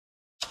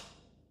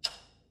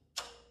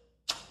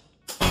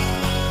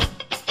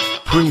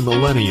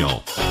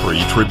premillennial,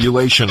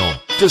 pre-tribulational,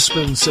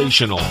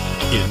 dispensational,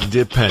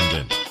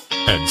 independent,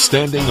 and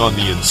standing on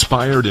the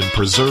inspired and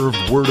preserved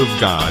Word of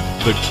God,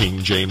 the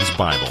King James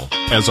Bible,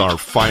 as our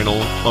final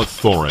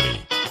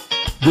authority.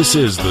 This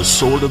is the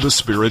Sword of the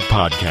Spirit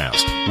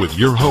podcast with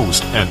your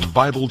host and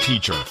Bible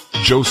teacher,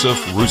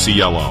 Joseph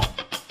Rusiello.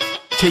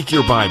 Take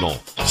your Bible,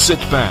 sit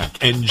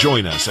back, and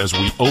join us as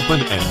we open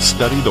and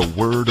study the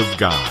Word of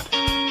God.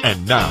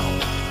 And now,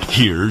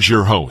 here's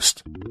your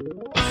host.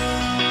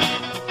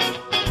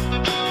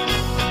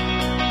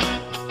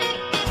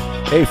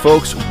 Hey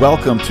folks,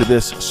 welcome to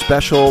this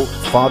special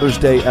Father's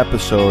Day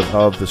episode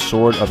of the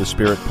Sword of the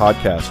Spirit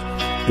podcast.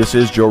 This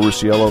is Joe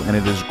Rusiello, and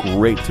it is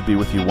great to be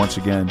with you once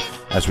again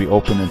as we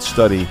open and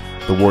study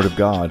the Word of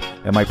God.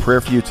 And my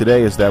prayer for you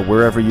today is that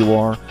wherever you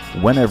are,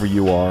 whenever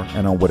you are,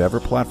 and on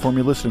whatever platform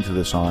you're listening to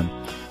this on,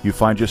 you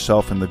find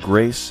yourself in the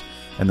grace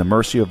and the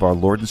mercy of our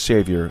Lord and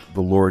Savior,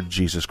 the Lord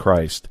Jesus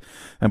Christ.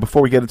 And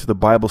before we get into the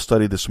Bible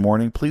study this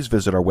morning, please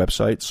visit our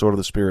website,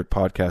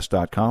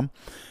 swordofthespiritpodcast.com.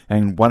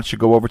 And why don't you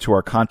go over to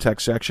our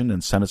contact section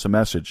and send us a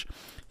message.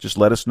 Just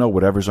let us know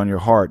whatever's on your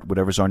heart,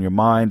 whatever's on your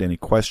mind, any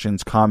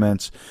questions,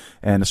 comments,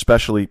 and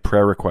especially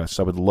prayer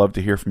requests. I would love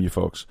to hear from you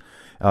folks.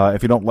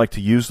 If you don't like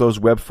to use those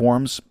web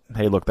forms,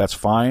 hey, look, that's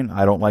fine.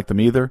 I don't like them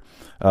either.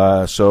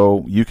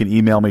 So you can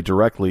email me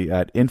directly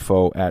at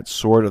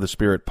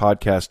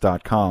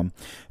info@swordofthespiritpodcast.com,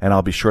 and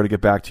I'll be sure to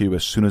get back to you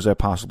as soon as I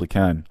possibly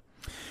can.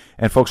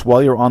 And folks,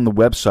 while you're on the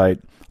website,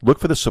 look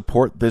for the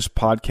Support This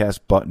Podcast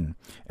button.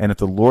 And if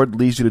the Lord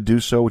leads you to do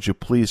so, would you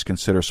please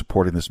consider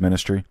supporting this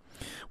ministry?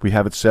 We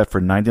have it set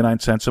for 99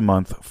 cents a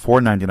month,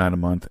 $4.99 a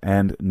month,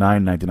 and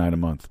 $9.99 a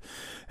month.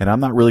 And I'm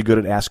not really good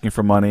at asking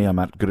for money. I'm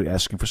not good at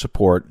asking for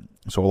support.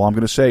 So all I'm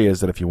going to say is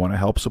that if you want to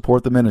help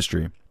support the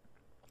ministry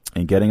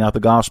in getting out the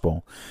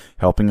gospel,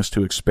 helping us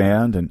to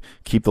expand and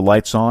keep the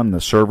lights on and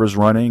the servers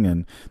running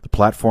and the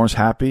platforms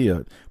happy,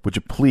 would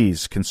you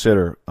please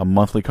consider a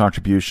monthly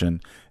contribution,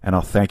 and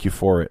I'll thank you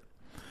for it.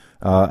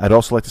 I'd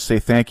also like to say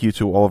thank you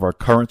to all of our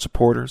current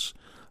supporters,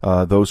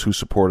 those who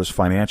support us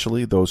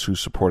financially, those who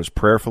support us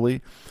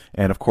prayerfully,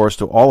 and of course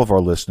to all of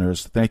our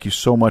listeners. Thank you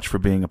so much for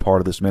being a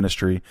part of this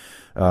ministry.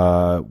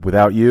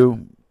 Without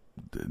you,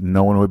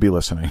 no one would be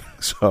listening.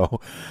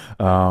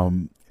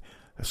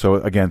 So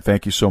again,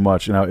 thank you so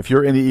much. Now, if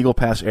you're in the Eagle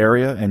Pass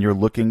area and you're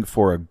looking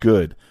for a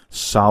good,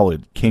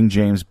 solid King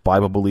James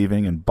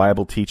Bible-believing and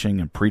Bible-teaching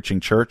and preaching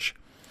church,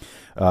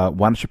 why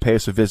don't you pay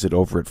us a visit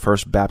over at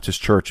First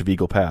Baptist Church of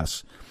Eagle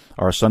Pass?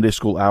 Our Sunday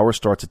school hour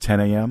starts at 10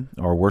 a.m.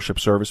 Our worship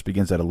service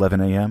begins at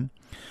 11 a.m.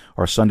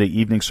 Our Sunday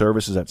evening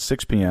service is at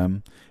 6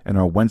 p.m. And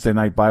our Wednesday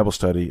night Bible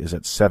study is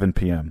at 7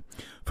 p.m.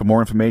 For more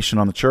information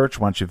on the church,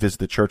 why don't you visit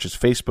the church's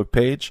Facebook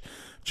page?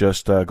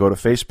 Just go to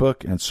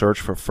Facebook and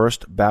search for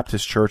First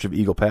Baptist Church of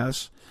Eagle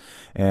Pass.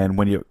 And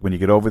when you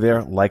get over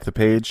there, like the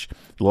page.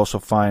 You'll also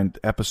find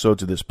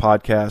episodes of this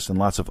podcast and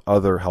lots of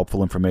other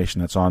helpful information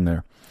that's on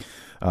there.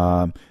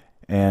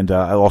 And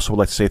I also would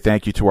like to say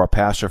thank you to our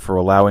pastor for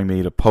allowing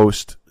me to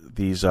post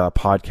these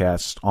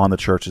podcasts on the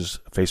church's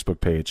Facebook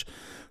page.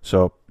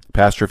 So,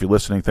 Pastor, if you're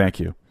listening,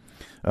 thank you.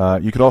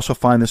 You could also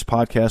find this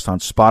podcast on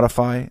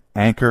Spotify,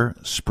 Anchor,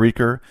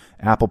 Spreaker,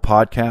 Apple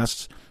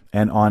Podcasts,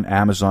 and on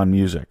Amazon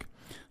Music.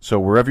 So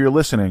wherever you're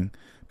listening,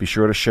 be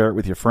sure to share it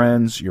with your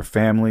friends, your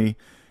family,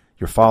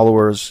 your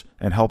followers,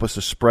 and help us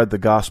to spread the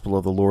gospel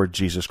of the Lord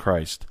Jesus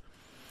Christ.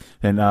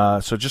 And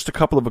so just a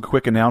couple of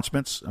quick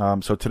announcements.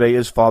 So today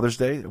is Father's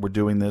Day. We're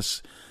doing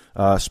this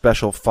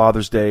special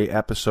Father's Day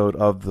episode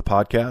of the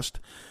podcast.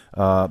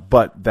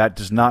 But that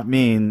does not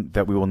mean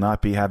that we will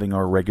not be having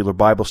our regular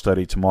Bible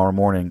study tomorrow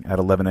morning at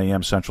 11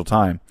 a.m. Central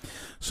Time.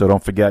 So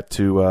don't forget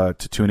to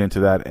tune into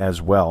that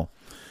as well.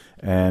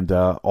 And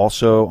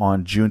also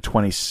on June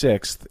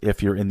 26th,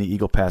 if you're in the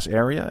Eagle Pass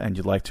area and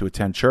you'd like to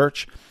attend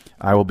church,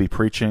 I will be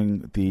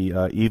preaching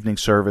the evening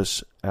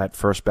service at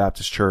First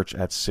Baptist Church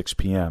at 6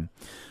 p.m.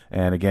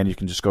 And again, you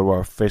can just go to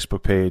our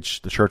Facebook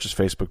page, the church's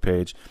Facebook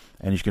page,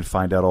 and you can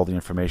find out all the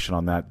information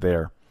on that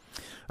there.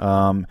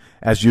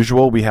 As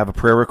usual, we have a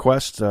prayer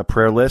request, a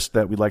prayer list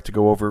that we'd like to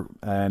go over.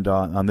 And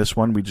on this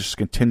one, we just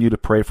continue to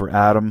pray for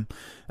Adam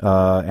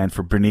and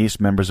for Bernice,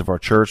 members of our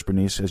church.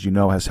 Bernice, as you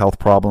know, has health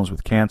problems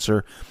with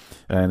cancer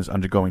and is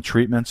undergoing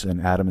treatments,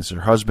 and Adam is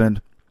her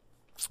husband.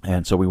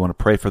 And so we want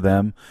to pray for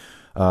them.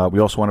 We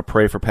also want to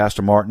pray for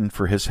Pastor Martin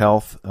for his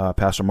health.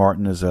 Pastor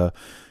Martin is a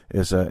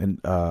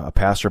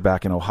pastor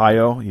back in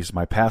Ohio. He's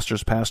my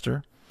pastor's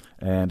pastor,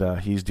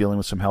 and he's dealing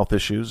with some health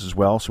issues as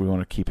well, so we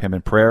want to keep him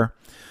in prayer.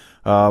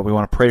 We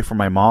want to pray for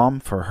my mom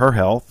for her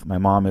health. My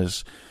mom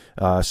is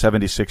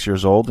 76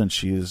 years old, and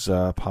she is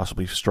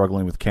possibly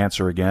struggling with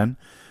cancer again.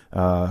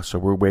 So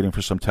we're waiting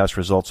for some test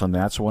results on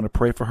that. So I want to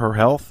pray for her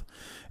health,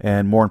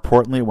 and more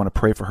importantly, I want to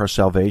pray for her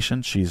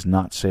salvation. She's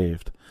not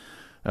saved.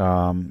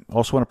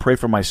 Also want to pray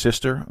for my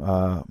sister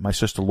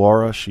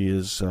Laura.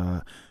 She's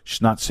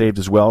not saved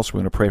as well, so we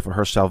want to pray for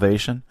her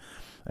salvation,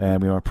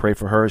 and we want to pray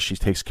for her as she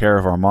takes care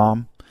of our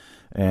mom,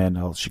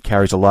 and she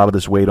carries a lot of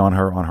this weight on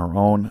her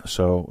own,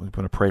 so we want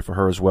to pray for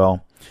her as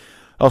well.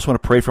 I also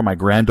want to pray for my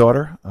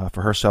granddaughter,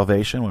 for her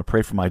salvation. I want to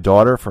pray for my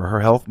daughter, for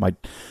her health. My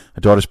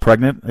daughter's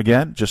pregnant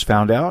again, just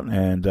found out,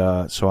 and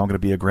so I'm going to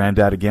be a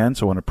granddad again,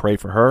 so I want to pray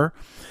for her.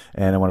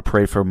 And I want to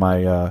pray for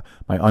my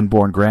my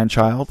unborn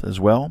grandchild as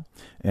well.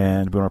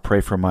 And we want to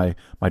pray for my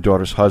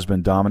daughter's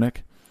husband,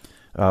 Dominic.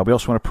 We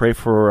also want to pray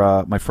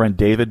for my friend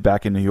David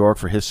back in New York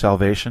for his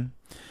salvation.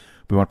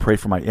 We want to pray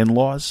for my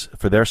in-laws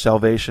for their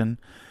salvation.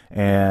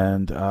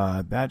 And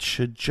that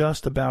should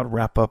just about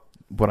wrap up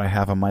what I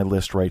have on my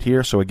list right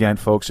here. So again,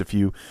 folks, if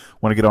you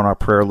want to get on our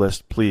prayer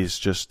list, please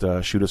just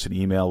shoot us an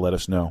email, let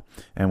us know,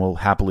 and we'll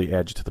happily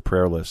add you to the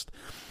prayer list.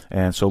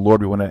 And so,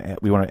 Lord, we want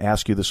to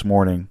ask you this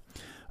morning,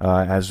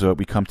 as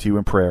we come to you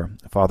in prayer,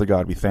 Father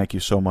God, we thank you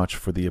so much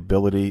for the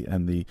ability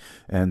and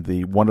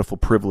the wonderful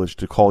privilege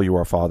to call you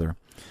our Father.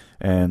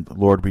 And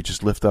Lord, we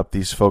just lift up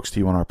these folks to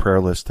you on our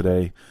prayer list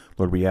today.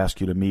 Lord, we ask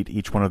you to meet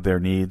each one of their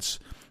needs.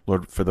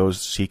 Lord, for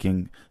those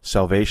seeking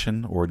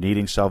salvation or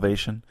needing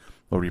salvation,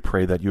 Lord, we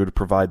pray that you would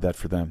provide that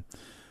for them,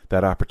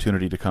 that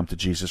opportunity to come to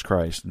Jesus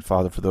Christ. And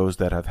Father, for those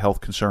that have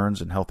health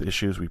concerns and health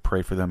issues, we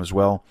pray for them as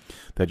well,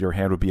 that your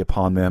hand would be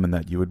upon them and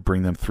that you would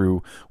bring them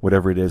through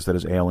whatever it is that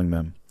is ailing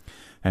them.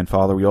 And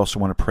Father, we also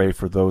want to pray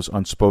for those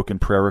unspoken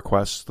prayer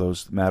requests,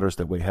 those matters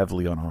that weigh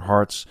heavily on our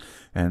hearts.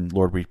 And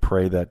Lord, we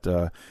pray that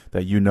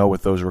that you know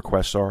what those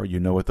requests are, you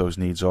know what those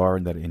needs are,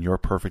 and that in your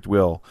perfect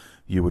will,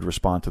 you would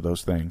respond to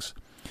those things.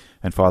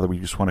 And Father, we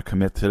just want to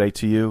commit today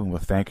to you, and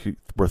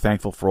we're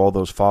thankful for all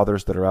those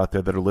fathers that are out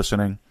there that are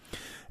listening.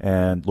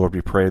 And Lord,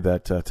 we pray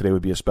that today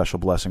would be a special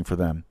blessing for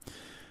them.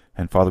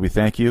 And Father, we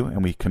thank you,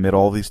 and we commit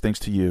all these things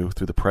to you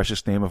through the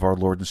precious name of our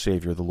Lord and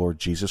Savior, the Lord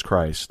Jesus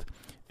Christ.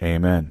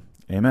 Amen.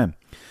 Amen.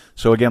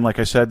 So again, like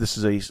I said, this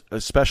is a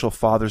special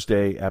Father's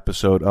Day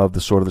episode of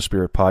the Sword of the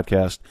Spirit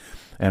podcast,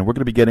 and we're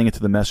going to be getting into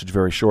the message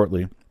very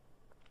shortly.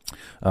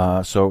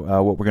 So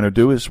what we're going to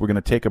do is we're going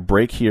to take a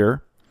break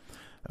here,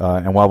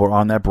 and while we're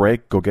on that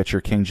break, go get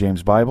your King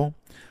James Bible,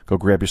 go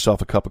grab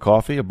yourself a cup of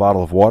coffee, a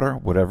bottle of water,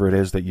 whatever it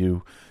is that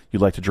you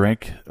like to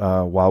drink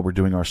while we're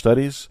doing our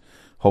studies.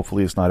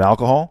 Hopefully it's not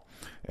alcohol.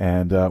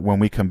 And when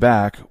we come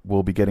back,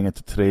 we'll be getting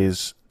into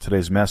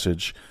today's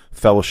message,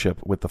 fellowship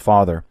with the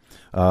Father.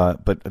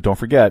 But don't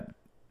forget,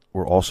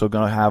 we're also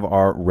going to have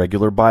our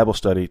regular Bible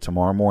study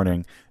tomorrow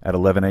morning at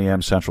 11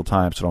 a.m. Central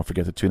Time, so don't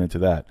forget to tune into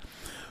that.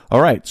 All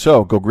right,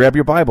 so go grab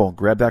your Bible,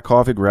 grab that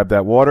coffee, grab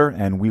that water,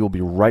 and we will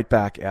be right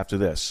back after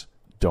this.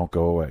 Don't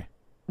go away.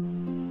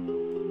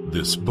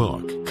 This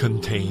book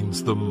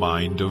contains the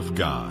mind of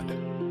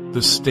God,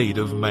 the state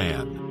of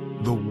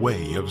man, the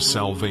way of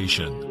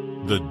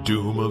salvation, the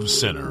doom of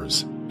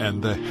sinners,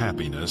 and the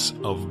happiness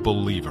of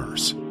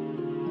believers.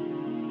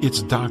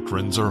 Its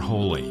doctrines are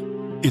holy,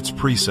 its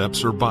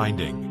precepts are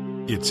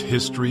binding, its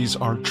histories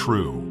are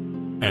true,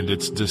 and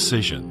its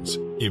decisions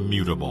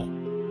immutable.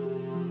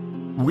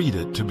 Read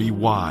it to be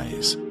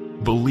wise,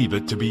 believe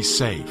it to be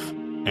safe,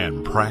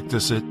 and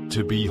practice it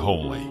to be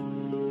holy.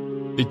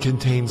 It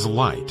contains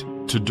light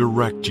to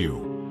direct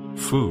you,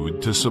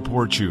 food to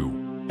support you,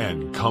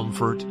 and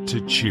comfort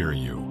to cheer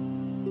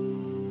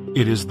you.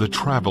 It is the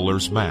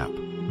traveler's map,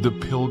 the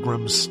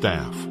pilgrim's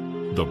staff,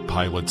 the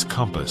pilot's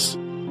compass,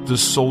 the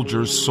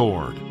soldier's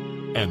sword,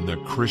 and the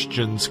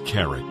Christian's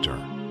character.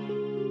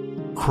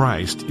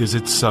 Christ is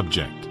its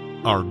subject,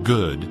 our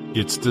good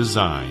its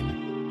design,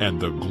 and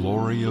the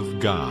glory of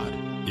God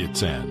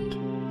its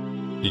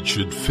end. It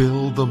should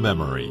fill the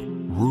memory,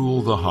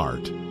 rule the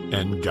heart,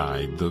 and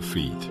guide the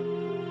feet.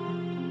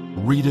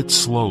 Read it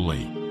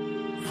slowly,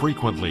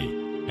 frequently,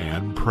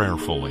 and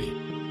prayerfully.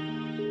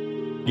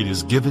 It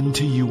is given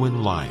to you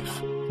in life,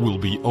 will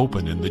be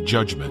open in the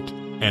judgment,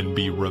 and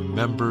be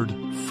remembered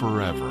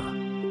forever.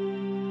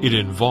 It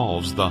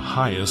involves the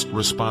highest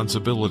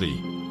responsibility,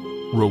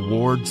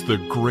 rewards the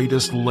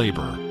greatest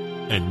labor,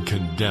 and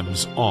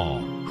condemns all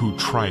who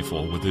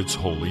trifle with its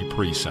holy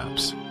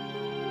precepts.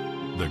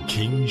 The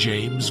King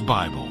James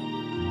Bible,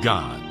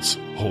 God's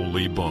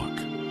holy book.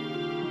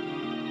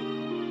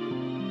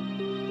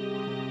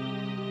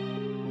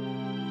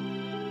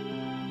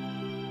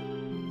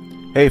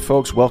 Hey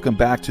folks, welcome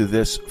back to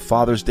this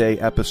Father's Day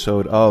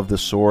episode of the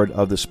Sword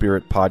of the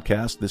Spirit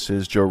podcast. This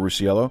is Joe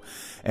Rusiello,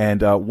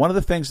 and one of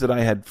the things that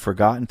I had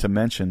forgotten to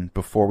mention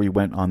before we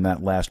went on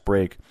that last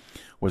break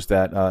was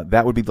that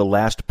that would be the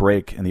last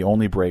break and the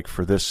only break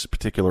for this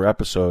particular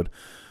episode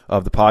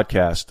of the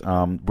podcast.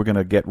 We're going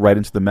to get right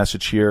into the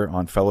message here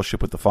on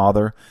fellowship with the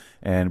Father,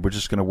 and we're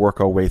just going to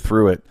work our way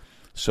through it.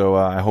 So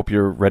I hope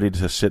you're ready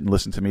to sit and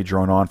listen to me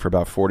drone on for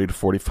about 40 to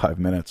 45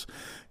 minutes,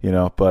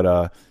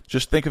 but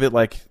just think of it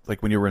like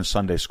when you were in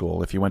Sunday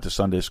school, if you went to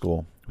Sunday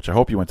school, which I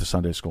hope you went to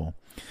Sunday school.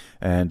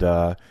 And,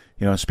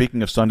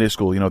 speaking of Sunday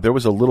school, there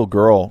was a little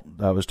girl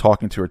that was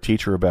talking to her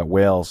teacher about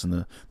whales, and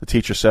the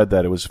teacher said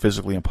that it was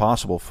physically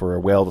impossible for a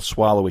whale to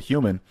swallow a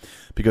human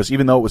because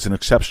even though it was an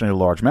exceptionally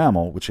large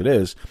mammal, which it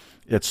is,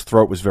 its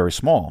throat was very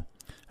small.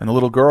 And the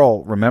little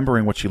girl,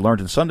 remembering what she learned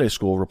in Sunday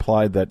school,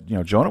 replied that,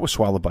 Jonah was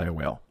swallowed by a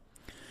whale.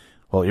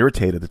 Well,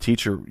 irritated, the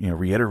teacher,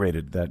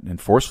 reiterated that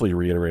and forcefully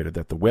reiterated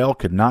that the whale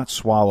could not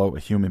swallow a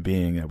human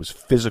being. That was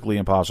physically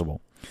impossible.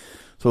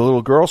 So the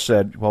little girl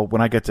said, well,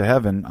 when I get to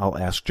heaven, I'll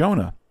ask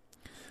Jonah.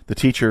 The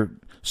teacher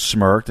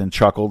smirked and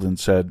chuckled and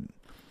said,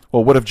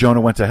 well, what if Jonah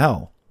went to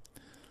hell?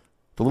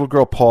 The little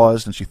girl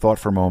paused and she thought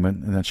for a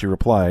moment, and then she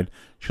replied,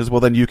 she goes,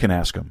 well, then you can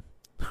ask him.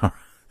 All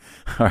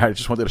right, I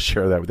just wanted to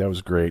share that. That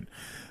was great.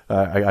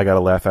 I got a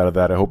laugh out of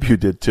that. I hope you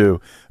did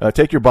too.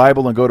 Take your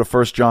Bible and go to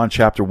 1 John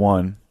chapter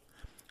 1.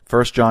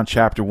 1 John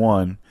chapter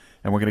 1,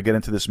 and we're going to get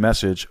into this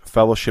message,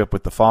 Fellowship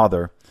with the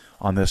Father,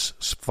 on this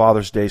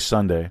Father's Day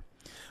Sunday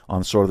on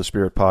the Sword of the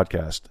Spirit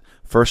podcast.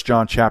 1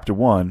 John chapter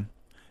 1,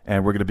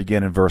 and we're going to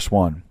begin in verse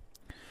 1.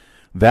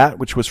 That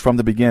which was from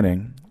the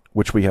beginning,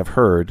 which we have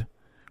heard,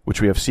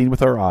 which we have seen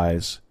with our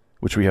eyes,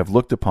 which we have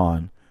looked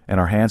upon, and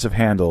our hands have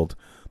handled,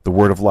 the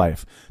word of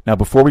life. Now,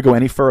 before we go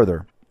any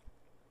further,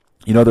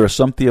 there are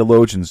some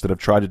theologians that have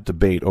tried to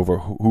debate over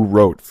who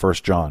wrote 1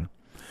 John.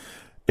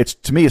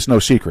 To me, it's no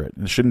secret,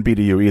 and it shouldn't be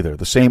to you either.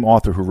 The same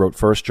author who wrote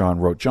 1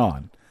 John wrote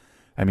John.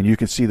 I mean, you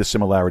can see the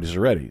similarities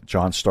already.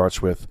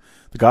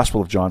 The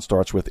Gospel of John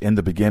starts with, in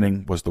the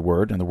beginning was the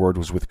Word, and the Word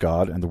was with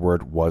God, and the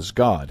Word was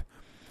God.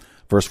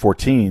 Verse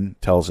 14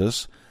 tells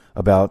us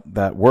about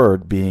that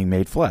Word being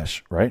made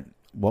flesh, right?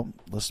 Well,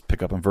 let's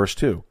pick up in verse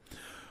 2.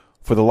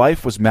 For the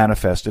life was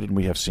manifested, and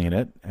we have seen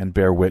it, and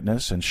bear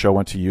witness, and show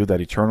unto you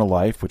that eternal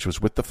life, which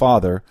was with the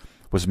Father,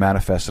 was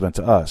manifested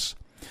unto us.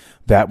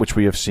 That which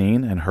we have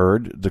seen and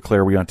heard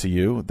declare we unto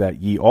you, that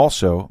ye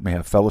also may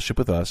have fellowship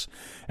with us,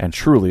 and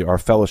truly our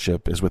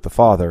fellowship is with the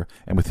Father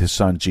and with his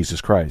Son Jesus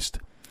Christ.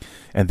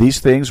 And these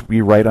things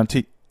write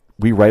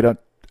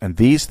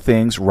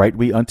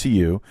we unto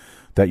you,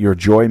 that your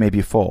joy may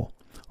be full.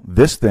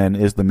 This then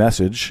is the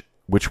message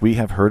which we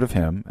have heard of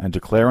him, and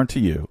declare unto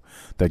you,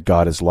 that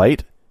God is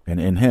light, and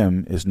in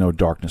him is no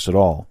darkness at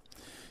all.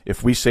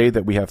 If we say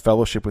that we have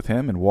fellowship with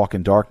him and walk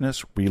in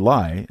darkness, we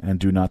lie and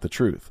do not the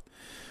truth.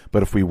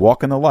 But if we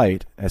walk in the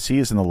light, as he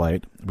is in the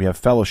light, we have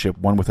fellowship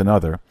one with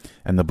another,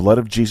 and the blood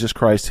of Jesus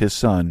Christ his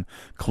Son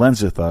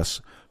cleanseth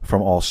us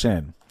from all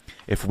sin.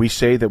 If we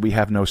say that we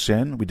have no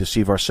sin, we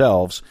deceive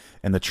ourselves,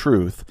 and the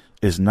truth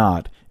is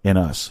not in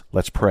us.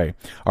 Let's pray.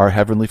 Our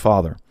Heavenly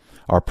Father,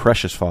 our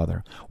precious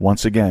Father,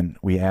 once again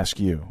we ask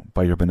you,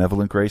 by your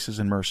benevolent graces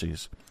and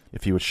mercies,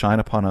 if you would shine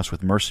upon us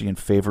with mercy and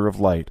favor of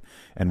light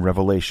and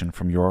revelation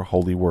from your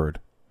holy word.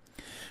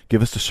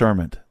 Give us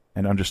discernment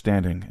and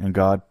understanding, and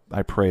God,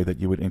 I pray that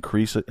you would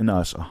increase in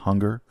us a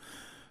hunger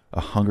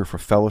for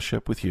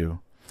fellowship with you,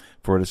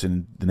 for it is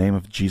in the name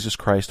of Jesus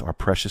Christ, our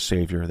precious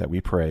Savior, that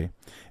we pray.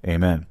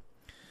 Amen.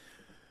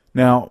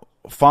 Now,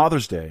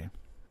 Father's Day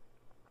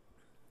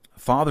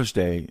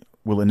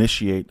will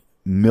initiate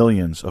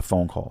millions of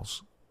phone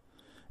calls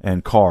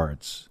and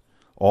cards,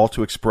 all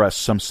to express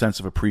some sense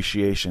of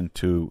appreciation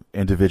to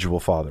individual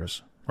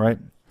fathers, right?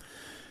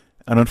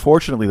 And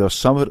unfortunately, though,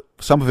 some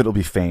of it will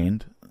be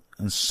feigned,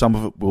 and some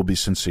of it will be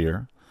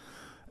sincere.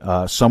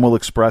 Some will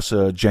express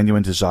a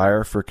genuine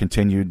desire for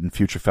continued and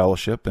future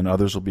fellowship, and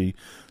others will be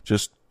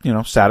just,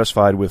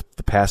 satisfied with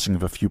the passing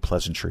of a few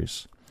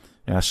pleasantries.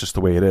 And that's just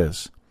the way it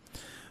is.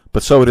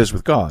 But so it is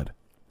with God.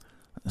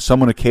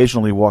 Someone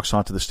occasionally walks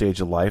onto the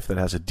stage of life that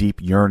has a deep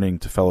yearning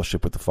to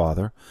fellowship with the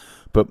Father,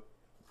 but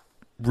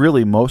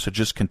really most are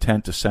just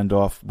content to send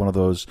off one of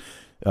those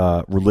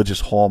religious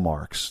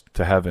hallmarks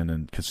to heaven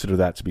and consider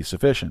that to be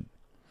sufficient.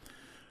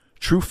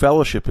 True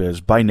fellowship is,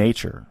 by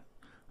nature,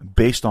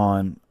 based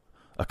on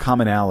a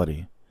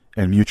commonality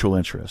and mutual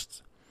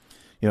interests.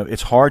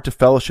 It's hard to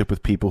fellowship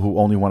with people who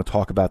only want to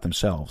talk about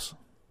themselves.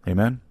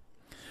 Amen?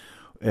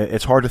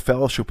 It's hard to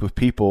fellowship with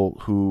people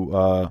who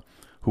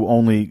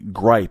only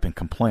gripe and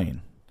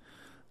complain.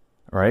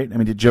 Right? I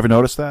mean, did you ever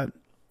notice that?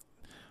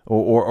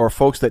 Or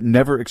folks that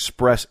never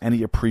express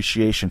any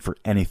appreciation for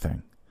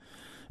anything.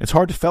 It's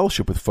hard to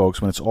fellowship with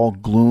folks when it's all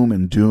gloom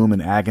and doom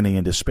and agony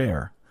and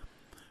despair.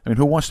 I mean,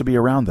 who wants to be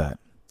around that?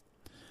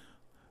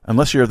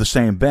 Unless you're of the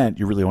same bent,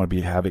 you really want to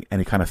be having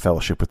any kind of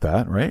fellowship with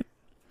that, right?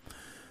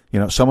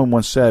 Someone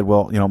once said,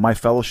 well, my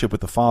fellowship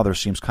with the Father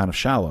seems kind of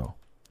shallow.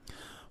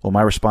 Well,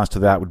 my response to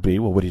that would be,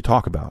 well, what do you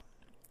talk about?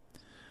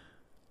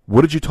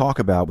 What did you talk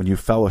about when you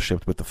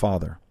fellowshiped with the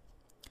Father?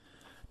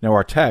 Now,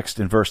 our text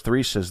in verse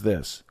 3 says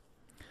this,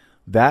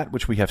 that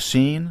which we have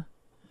seen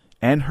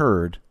and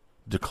heard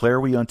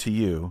declare we unto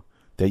you,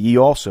 that ye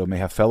also may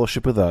have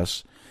fellowship with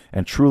us,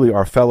 and truly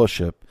our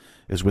fellowship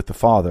is with the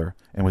Father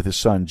and with his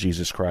Son,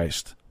 Jesus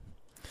Christ.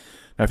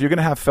 Now, if you're going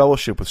to have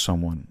fellowship with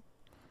someone,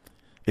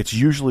 it's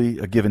usually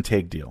a give and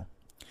take deal.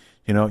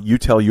 You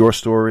tell your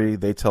story,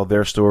 they tell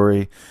their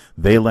story,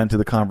 they lend to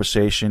the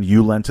conversation,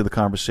 you lend to the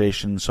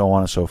conversation, so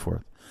on and so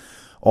forth.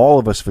 All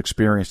of us have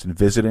experienced in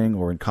visiting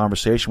or in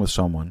conversation with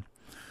someone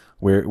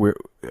where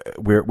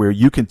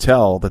you can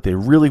tell that they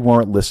really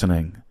weren't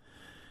listening,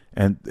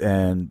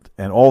 and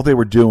all they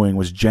were doing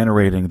was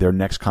generating their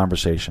next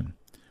conversation.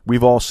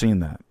 We've all seen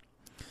that.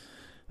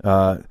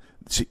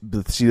 See,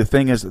 the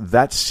thing is,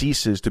 that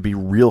ceases to be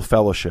real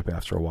fellowship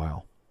after a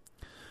while.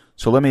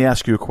 So let me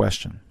ask you a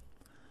question.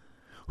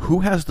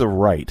 Who has the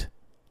right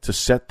to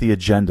set the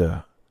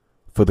agenda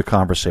for the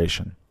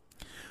conversation?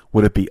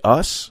 Would it be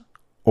us,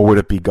 or would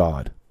it be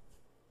God?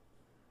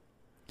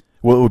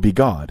 Well, it would be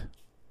God.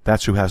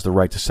 That's who has the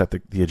right to set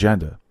the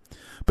agenda.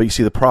 But you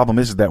see, the problem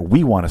is that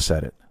we want to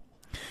set it.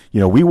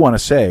 We want to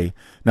say,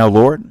 now,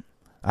 Lord,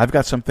 I've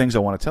got some things I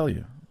want to tell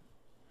you,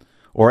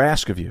 or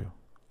ask of you,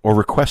 or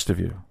request of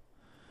you.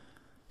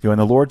 And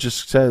the Lord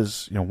just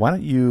says, why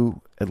don't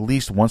you at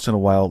least once in a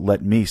while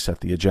let me set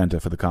the agenda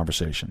for the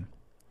conversation?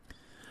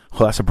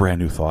 Well, that's a brand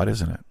new thought,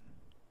 isn't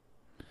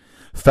it?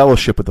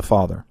 Fellowship with the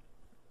Father.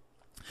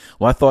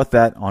 Well, I thought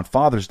that on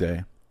Father's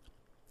Day,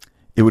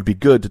 it would be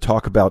good to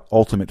talk about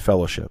ultimate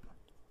fellowship.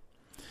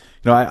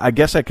 I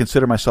guess I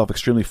consider myself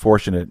extremely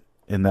fortunate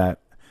in that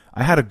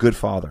I had a good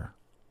father.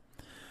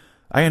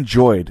 I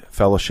enjoyed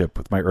fellowship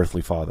with my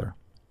earthly father.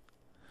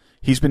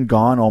 He's been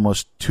gone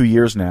almost 2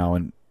 years now,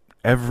 and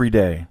every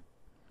day,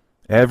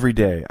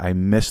 I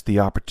missed the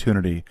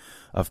opportunity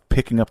of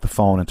picking up the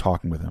phone and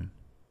talking with him.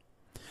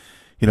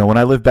 When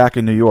I lived back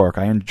in New York,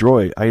 I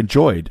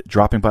enjoyed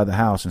dropping by the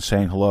house and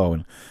saying hello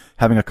and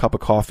having a cup of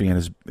coffee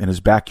in his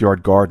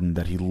backyard garden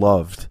that he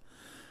loved,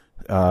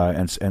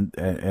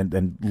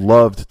 and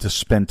loved to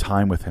spend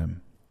time with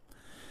him.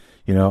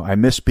 I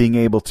miss being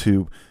able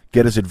to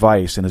get his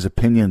advice and his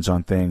opinions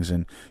on things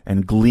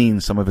and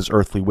glean some of his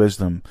earthly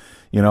wisdom.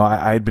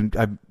 I've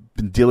been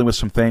dealing with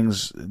some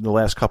things in the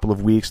last couple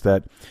of weeks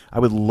that I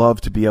would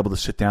love to be able to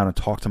sit down and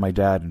talk to my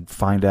dad and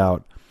find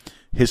out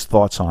his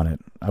thoughts on it.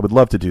 I would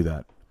love to do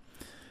that.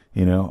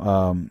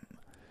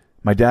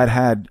 My dad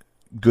had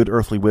good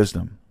earthly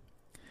wisdom.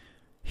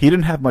 He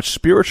didn't have much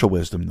spiritual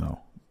wisdom, though,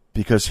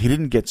 because he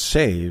didn't get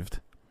saved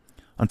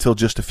until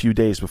just a few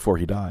days before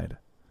he died.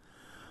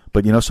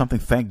 But something?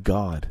 Thank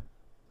God.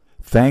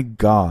 Thank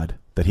God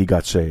that he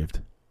got saved.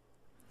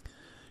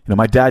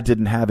 My dad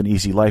didn't have an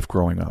easy life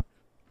growing up.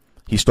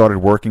 He started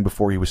working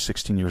before he was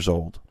 16 years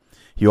old.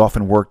 He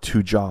often worked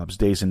 2 jobs,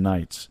 days and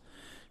nights.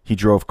 He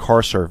drove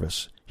car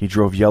service. He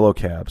drove yellow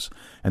cabs.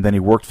 And then he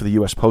worked for the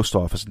U.S. Post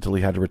Office until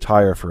he had to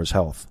retire for his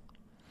health.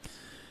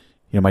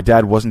 My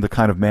dad wasn't the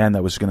kind of man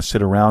that was going to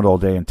sit around all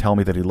day and tell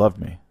me that he loved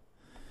me.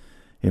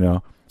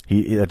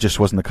 That just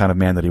wasn't the kind of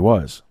man that he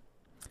was.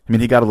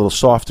 He got a little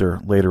softer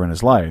later in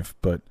his life,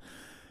 but,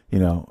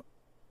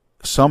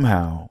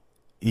 somehow,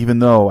 even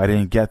though I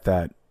didn't get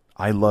that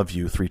I love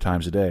you 3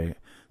 times a day,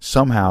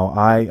 somehow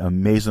I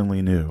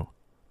amazingly knew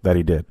that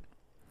he did.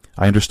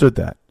 I understood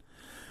that.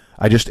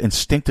 I just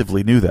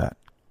instinctively knew that.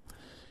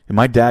 And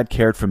my dad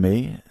cared for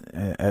me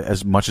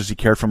as much as he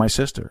cared for my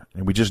sister,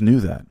 and we just knew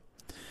that.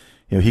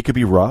 He could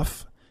be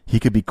rough, he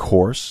could be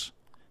coarse,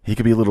 he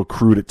could be a little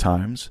crude at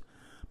times,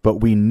 but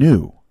we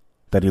knew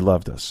that he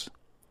loved us.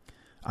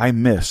 I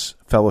miss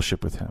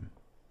fellowship with him.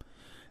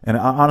 And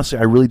honestly,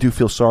 I really do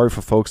feel sorry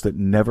for folks that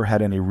never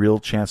had any real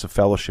chance of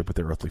fellowship with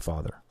their earthly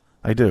father.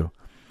 I do.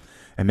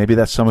 And maybe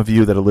that's some of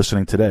you that are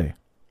listening today.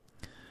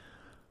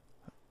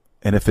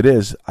 And if it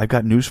is, I've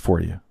got news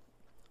for you.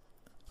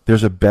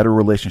 There's a better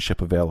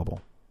relationship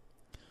available.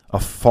 A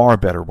far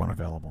better one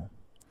available.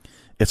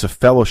 It's a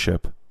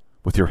fellowship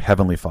with your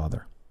heavenly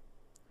Father.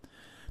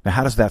 Now,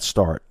 how does that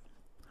start?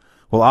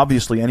 Well,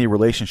 obviously, any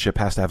relationship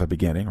has to have a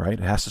beginning, right?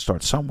 It has to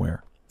start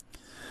somewhere.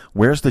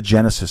 Where's the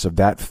genesis of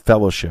that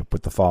fellowship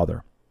with the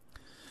Father?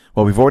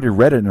 Well, we've already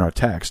read it in our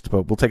text,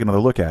 but we'll take another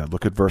look at it.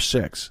 Look at verse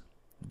 6.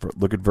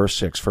 Look at verse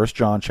 6. 1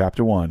 John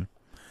chapter 1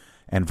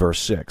 and verse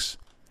 6.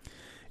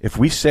 If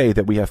we say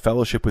that we have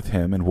fellowship with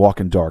him and walk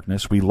in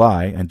darkness, we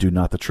lie and do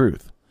not the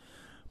truth.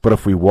 But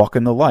if we walk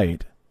in the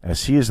light,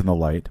 as he is in the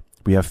light,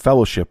 we have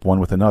fellowship one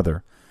with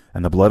another,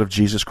 and the blood of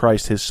Jesus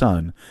Christ his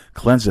Son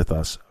cleanseth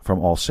us from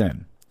all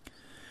sin.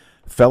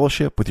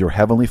 Fellowship with your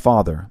heavenly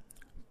Father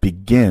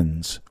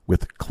begins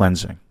with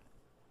cleansing.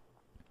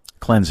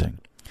 Cleansing.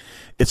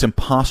 It's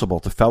impossible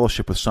to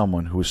fellowship with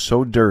someone who is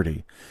so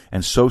dirty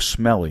and so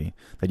smelly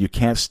that you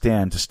can't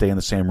stand to stay in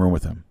the same room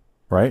with him,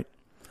 right?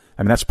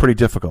 That's pretty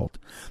difficult.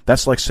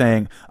 That's like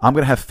saying, I'm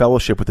going to have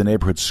fellowship with the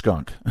neighborhood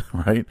skunk,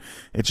 right?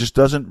 It just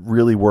doesn't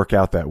really work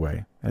out that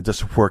way. It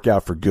doesn't work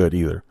out for good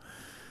either.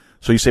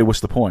 So you say, what's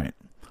the point?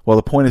 Well,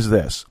 the point is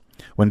this.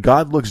 When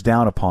God looks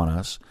down upon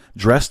us,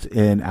 dressed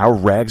in our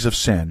rags of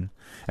sin,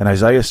 and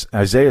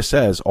Isaiah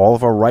says all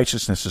of our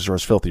righteousnesses are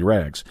as filthy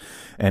rags,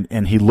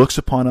 and he looks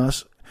upon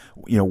us,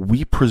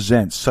 we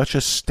present such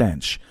a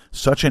stench,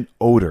 such an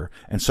odor,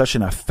 and such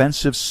an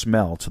offensive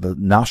smell to the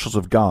nostrils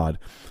of God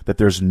that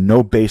there's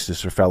no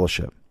basis for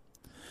fellowship.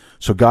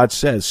 So God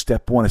says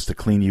step 1 is to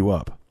clean you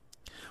up.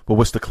 Well,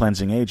 what's the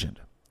cleansing agent?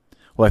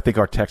 Well, I think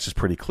our text is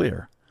pretty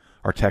clear.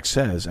 Our text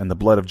says, and the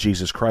blood of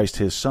Jesus Christ,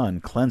 his Son,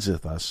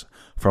 cleanseth us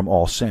from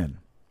all sin.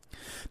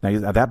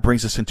 Now, that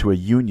brings us into a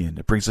union.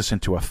 It brings us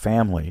into a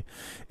family,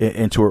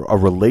 into a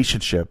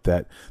relationship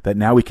that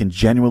now we can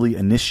genuinely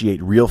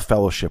initiate real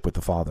fellowship with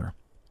the Father.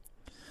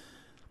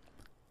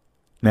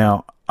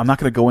 Now, I'm not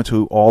going to go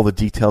into all the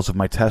details of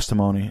my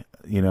testimony,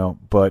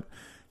 but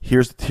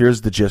here's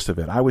the gist of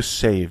it. I was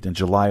saved in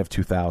July of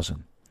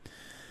 2000.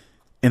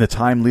 In the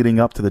time leading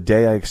up to the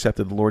day I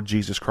accepted the Lord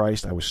Jesus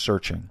Christ, I was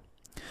searching.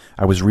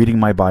 I was reading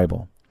my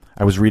Bible.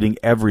 I was reading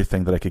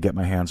everything that I could get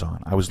my hands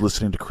on. I was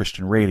listening to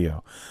Christian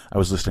radio. I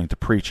was listening to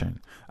preaching.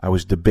 I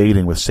was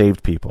debating with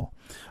saved people.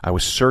 I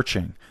was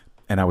searching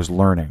and I was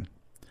learning,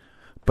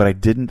 but I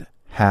didn't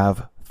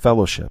have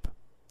fellowship.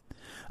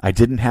 I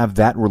didn't have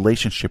that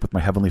relationship with my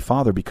Heavenly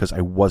Father because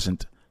I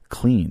wasn't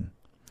clean.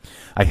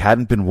 I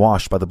hadn't been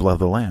washed by the blood of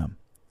the Lamb.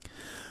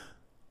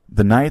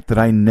 The night that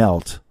I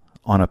knelt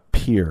on a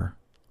pier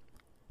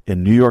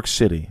in New York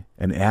City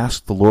and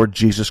asked the Lord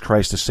Jesus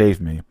Christ to save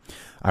me,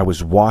 I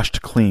was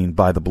washed clean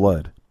by the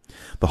blood.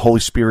 The Holy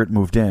Spirit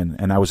moved in,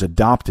 and I was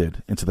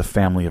adopted into the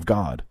family of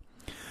God.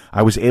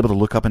 I was able to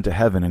look up into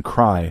heaven and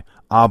cry,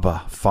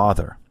 Abba,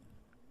 Father.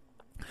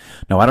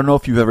 Now, I don't know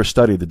if you've ever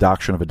studied the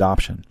doctrine of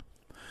adoption,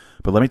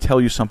 but let me tell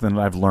you something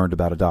that I've learned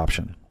about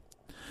adoption.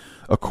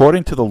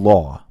 According to the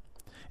law,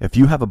 if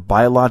you have a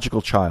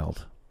biological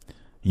child,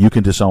 you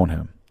can disown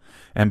him.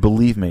 And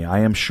believe me, I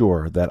am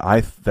sure that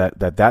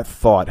that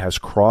thought has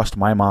crossed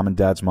my mom and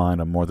dad's mind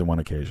on more than one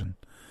occasion.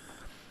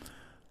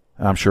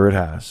 And I'm sure it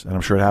has, and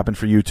I'm sure it happened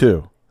for you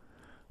too.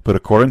 But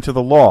according to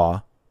the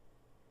law,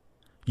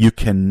 you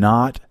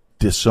cannot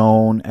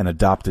disown an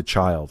adopted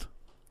child.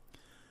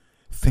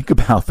 Think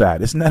about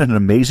that. Isn't that an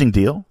amazing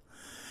deal?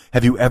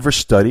 Have you ever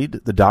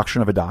studied the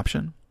doctrine of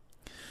adoption?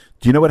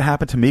 Do you know what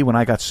happened to me when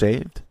I got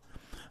saved?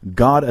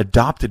 God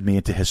adopted me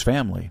into his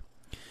family.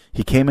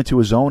 He came into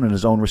his own, and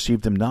his own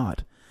received him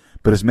not.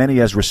 But as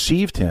many as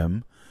received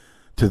him,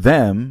 to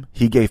them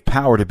he gave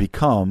power to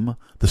become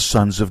the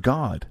sons of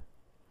God.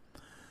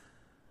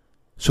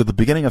 So the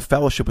beginning of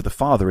fellowship with the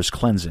Father is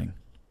cleansing.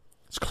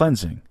 It's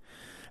cleansing.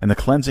 And the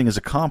cleansing is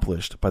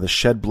accomplished by the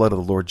shed blood of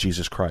the Lord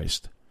Jesus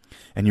Christ.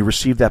 And you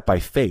receive that by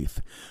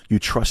faith. You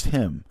trust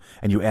him,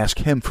 and you ask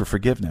him for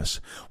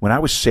forgiveness. When I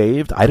was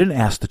saved, I didn't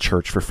ask the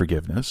church for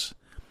forgiveness.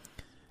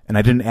 And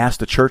I didn't ask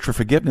the church for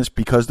forgiveness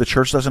because the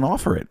church doesn't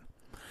offer it.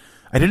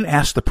 I didn't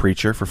ask the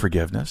preacher for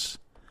forgiveness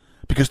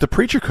because the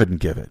preacher couldn't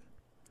give it.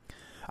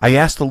 I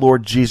asked the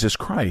Lord Jesus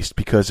Christ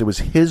because it was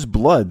his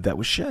blood that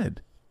was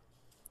shed.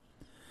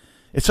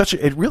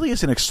 It really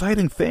is an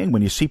exciting thing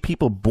when you see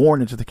people born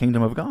into the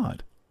kingdom of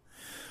God.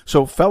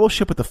 So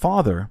fellowship with the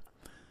Father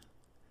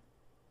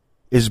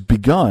is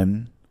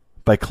begun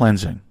by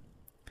cleansing.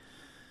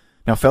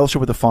 Now,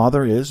 fellowship with the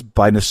Father is,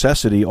 by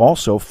necessity,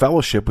 also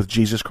fellowship with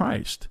Jesus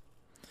Christ.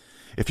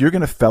 If you're going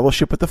to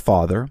fellowship with the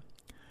Father,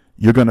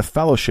 you're going to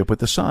fellowship with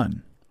the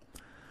Son.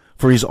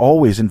 For he's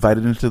always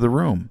invited into the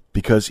room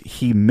because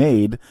he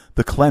made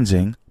the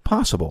cleansing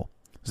possible.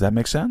 Does that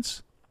make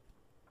sense?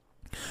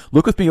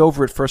 Look with me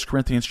over at 1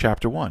 Corinthians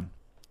chapter 1.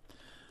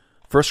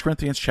 1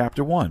 Corinthians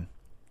chapter 1.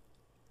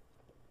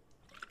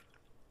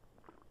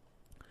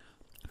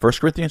 1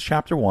 Corinthians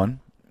chapter 1,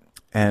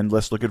 and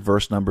let's look at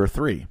verse number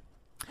 3.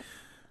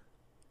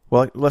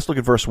 Well, let's look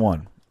at verse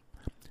 1.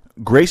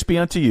 Grace be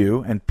unto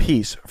you, and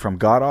peace from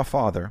God our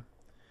Father,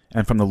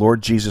 and from the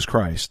Lord Jesus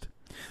Christ.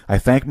 I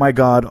thank my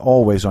God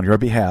always on your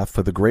behalf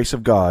for the grace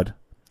of God,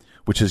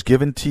 which is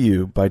given to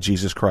you by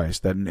Jesus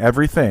Christ, that in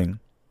everything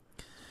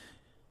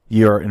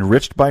ye are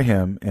enriched by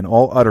him in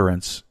all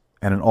utterance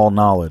and in all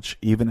knowledge,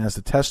 even as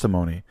the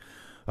testimony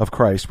of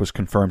Christ was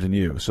confirmed in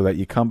you, so that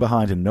ye come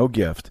behind in no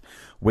gift,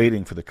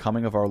 waiting for the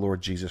coming of our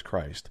Lord Jesus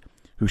Christ,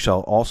 who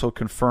shall also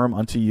confirm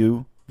unto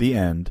you the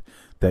end,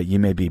 that ye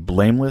may be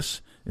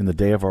blameless in the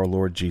day of our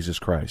Lord Jesus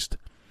Christ.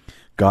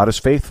 God is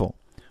faithful,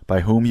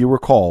 by whom you were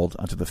called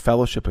unto the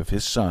fellowship of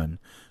his Son,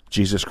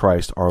 Jesus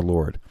Christ our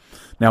Lord.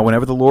 Now,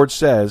 whenever the Lord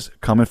says,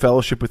 come in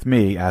fellowship with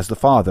me as the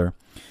Father,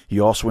 he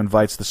also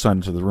invites the Son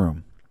into the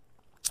room.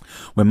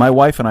 When my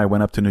wife and I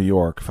went up to New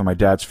York for my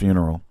dad's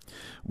funeral,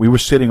 we were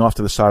sitting off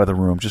to the side of the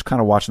room, just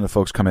kind of watching the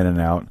folks come in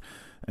and out.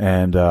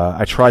 And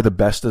I tried the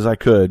best as I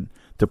could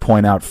to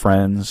point out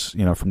friends,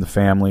 from the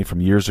family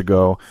from years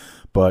ago.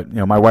 But,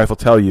 my wife will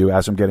tell you,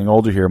 as I'm getting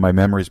older here, my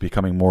memory is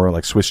becoming more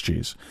like Swiss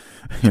cheese,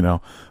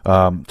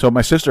 So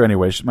my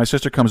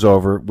sister comes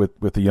over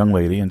with a young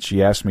lady, and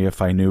she asked me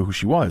if I knew who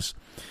she was.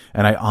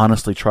 And I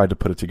honestly tried to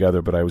put it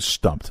together, but I was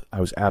stumped. I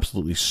was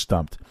absolutely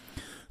stumped.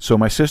 So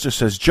my sister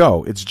says,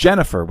 Joe, it's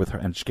Jennifer, with her,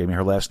 and she gave me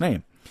her last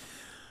name.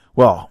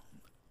 Well,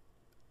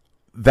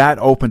 that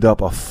opened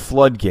up a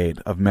floodgate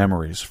of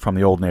memories from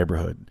the old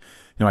neighborhood.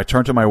 I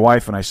turned to my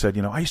wife and I said,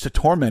 I used to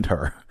torment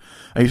her.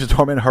 I used to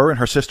torment her and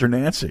her sister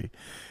Nancy,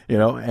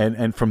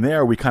 and from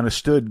there we kind of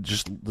stood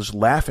just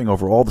laughing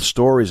over all the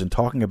stories and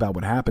talking about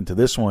what happened to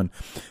this one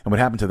and what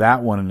happened to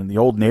that one and in the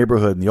old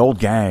neighborhood and the old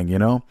gang,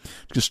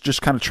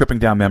 just kind of tripping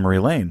down memory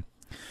lane.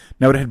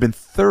 Now, it had been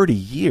 30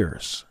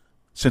 years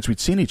since we'd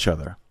seen each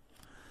other.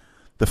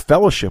 The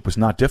fellowship was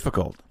not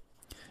difficult.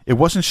 It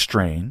wasn't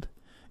strained.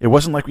 It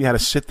wasn't like we had to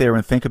sit there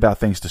and think about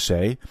things to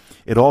say.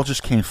 It all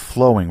just came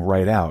flowing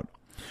right out.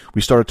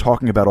 We started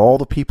talking about all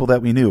the people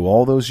that we knew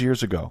all those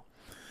years ago.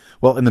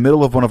 Well, in the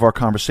middle of one of our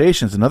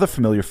conversations, another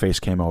familiar face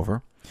came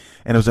over,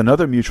 and it was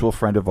another mutual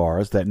friend of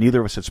ours that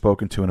neither of us had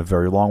spoken to in a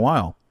very long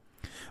while.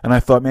 And I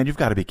thought, man, you've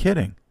got to be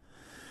kidding.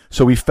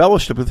 So we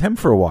fellowshiped with him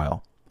for a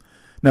while.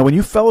 Now, when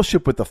you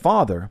fellowship with the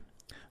Father,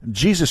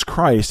 Jesus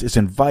Christ is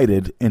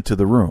invited into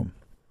the room.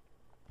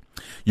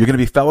 You're going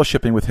to be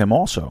fellowshipping with him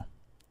also.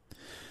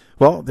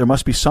 Well, there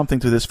must be something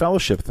to this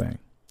fellowship thing.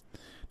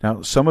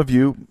 Now, some of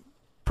you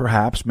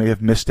perhaps may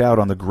have missed out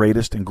on the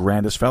greatest and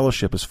grandest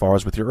fellowship as far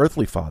as with your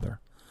earthly father.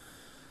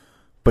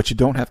 But you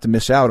don't have to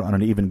miss out on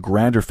an even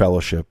grander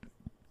fellowship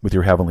with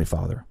your heavenly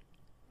Father.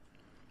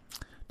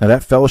 Now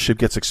that fellowship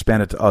gets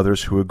expanded to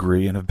others who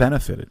agree and have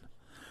benefited.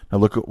 Now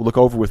look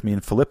over with me in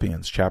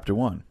Philippians chapter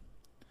 1.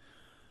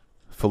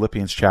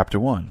 Philippians chapter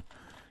 1.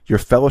 You're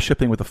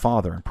fellowshipping with the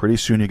Father, and pretty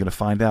soon you're going to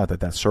find out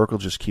that circle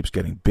just keeps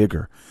getting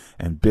bigger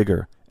and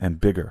bigger and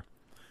bigger.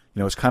 You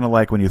know, it's kind of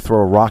like when you throw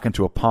a rock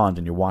into a pond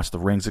and you watch the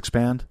rings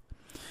expand.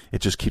 It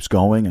just keeps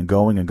going and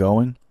going and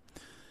going.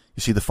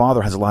 You see, the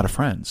Father has a lot of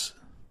friends.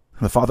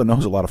 The Father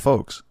knows a lot of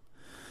folks.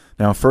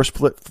 Now,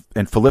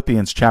 in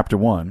Philippians chapter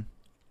 1,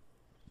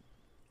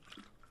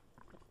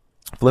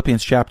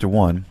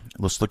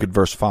 let's look at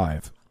verse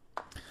 5.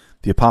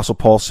 The Apostle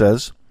Paul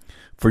says,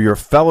 "For your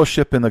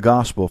fellowship in the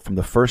gospel from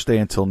the first day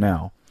until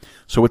now."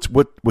 So it's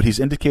what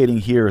he's indicating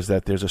here is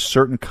that there's a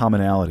certain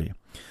commonality.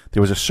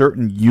 There was a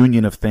certain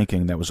union of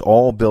thinking that was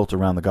all built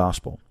around the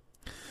gospel.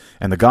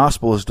 And the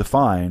gospel is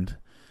defined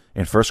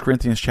in 1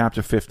 Corinthians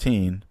chapter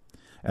 15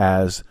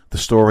 as the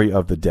story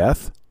of the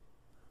death,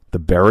 the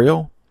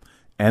burial,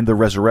 and the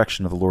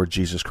resurrection of the Lord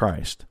Jesus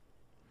Christ.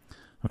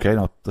 Okay,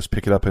 now let's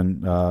pick it up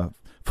in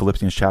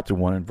Philippians chapter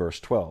 1 and verse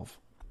 12.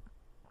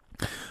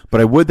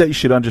 "But I would that you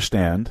should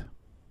understand,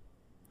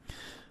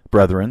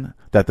 brethren,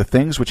 that the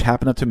things which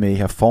happen unto me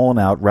have fallen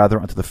out rather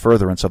unto the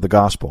furtherance of the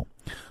gospel,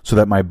 so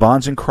that my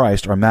bonds in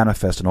Christ are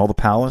manifest in all the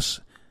palace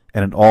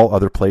and in all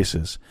other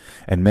places.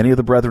 And many of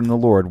the brethren in the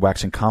Lord,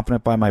 waxing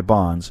confident by my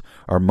bonds,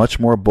 are much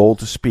more bold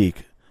to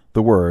speak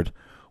the word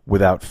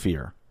without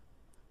fear."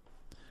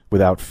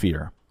 Without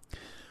fear.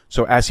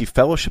 So as he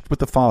fellowshiped with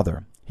the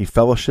Father, he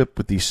fellowshiped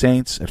with these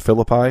saints at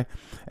Philippi,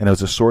 and it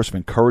was a source of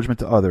encouragement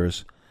to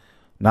others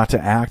not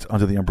to act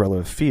under the umbrella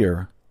of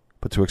fear,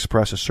 but to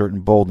express a certain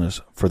boldness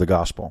for the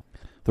gospel.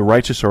 The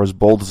righteous are as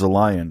bold as a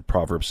lion,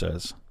 Proverbs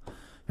says.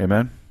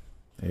 Amen?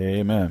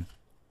 Amen.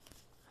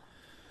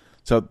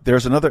 So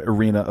there's another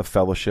arena of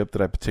fellowship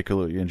that I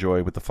particularly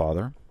enjoy with the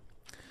Father.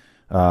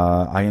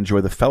 I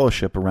enjoy the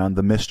fellowship around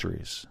the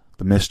mysteries.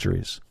 The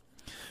mysteries.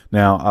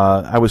 Now,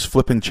 I was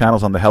flipping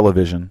channels on the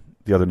television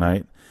the other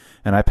night,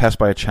 and I passed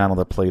by a channel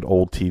that played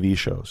old TV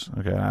shows.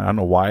 Okay, I don't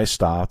know why I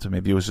stopped.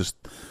 Maybe it was just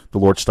the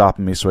Lord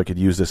stopping me so I could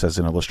use this as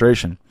an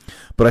illustration.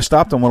 But I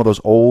stopped on one of those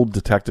old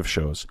detective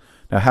shows.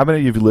 Now, how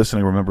many of you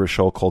listening remember a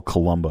show called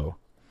Columbo?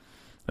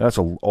 That's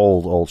an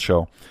old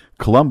show.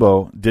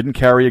 Columbo didn't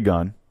carry a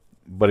gun,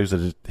 but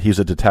he's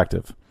a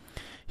detective.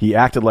 He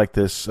acted like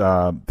this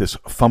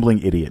fumbling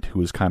idiot who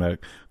was kind of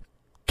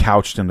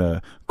couched in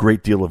a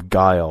great deal of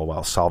guile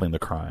while solving the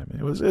crime.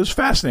 It was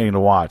fascinating to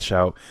watch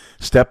how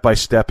step by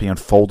step he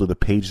unfolded the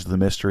pages of the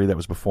mystery that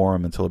was before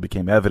him until it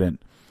became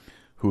evident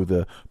who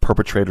the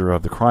perpetrator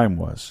of the crime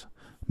was.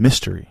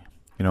 Mystery.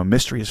 You know,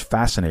 mystery is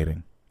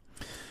fascinating.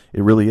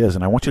 It really is.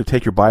 And I want you to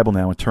take your Bible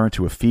now and turn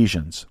to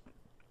Ephesians.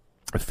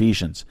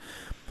 Ephesians.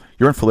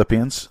 You're in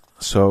Philippians,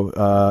 so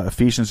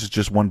Ephesians is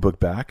just one book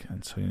back,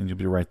 and so you'll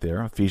be right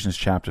there. Ephesians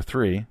chapter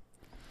 3.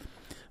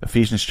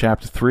 Ephesians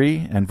chapter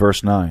 3 and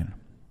verse 9.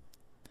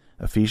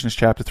 Ephesians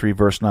chapter 3,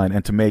 verse 9,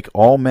 "And to make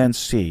all men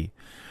see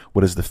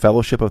what is the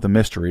fellowship of the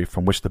mystery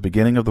from which the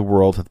beginning of the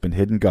world hath been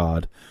hidden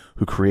God,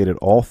 who created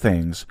all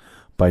things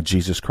by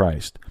Jesus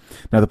Christ."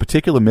 Now, the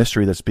particular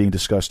mystery that's being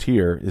discussed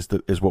here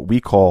is what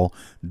we call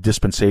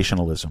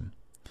dispensationalism.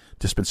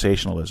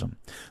 Dispensationalism.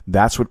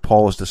 That's what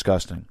Paul is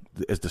discussing.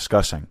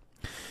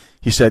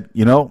 He said,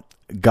 you know,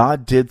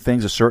 God did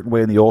things a certain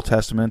way in the Old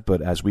Testament,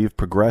 but as we've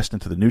progressed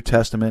into the New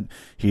Testament,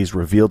 he's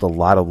revealed a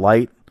lot of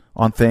light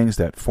on things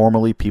that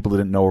formerly people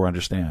didn't know or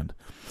understand.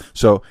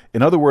 So,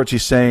 in other words,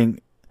 he's saying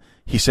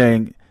he's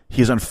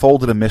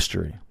unfolded a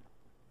mystery.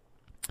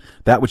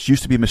 That which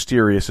used to be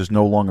mysterious is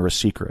no longer a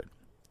secret.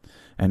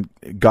 And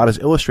God has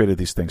illustrated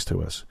these things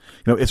to us.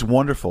 You know, it's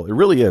wonderful. It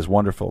really is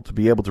wonderful to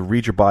be able to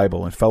read your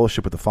Bible and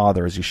fellowship with the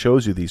Father as he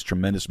shows you these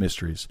tremendous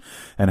mysteries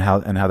and how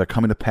they're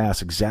coming to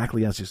pass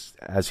exactly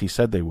as he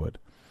said they would.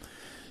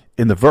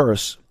 In the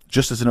verse,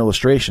 just as an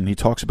illustration, he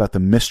talks about the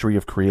mystery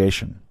of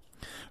creation.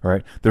 All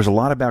right, there's a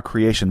lot about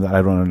creation that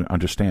I don't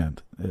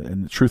understand,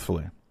 and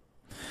truthfully,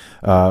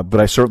 but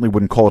I certainly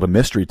wouldn't call it a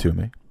mystery to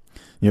me.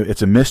 You know,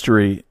 it's a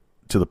mystery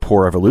to the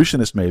poor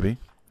evolutionist, maybe,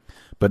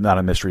 but not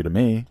a mystery to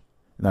me,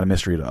 not a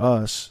mystery to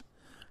us.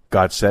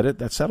 God said it,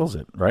 that settles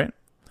it, right?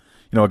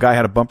 You know, a guy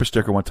had a bumper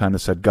sticker one time that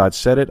said, "God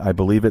said it, I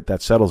believe it,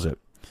 that settles it."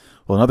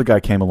 Well, another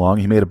guy came along,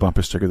 he made a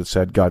bumper sticker that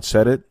said, "God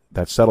said it,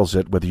 that settles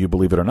it, whether you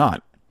believe it or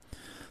not."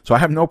 So I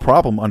have no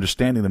problem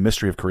understanding the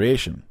mystery of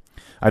creation.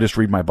 I just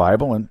read my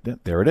Bible, and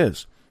there it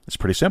is. It's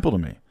pretty simple to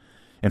me.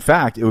 In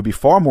fact, it would be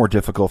far more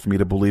difficult for me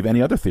to believe any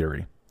other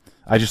theory.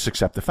 I just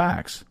accept the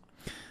facts.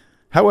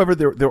 However,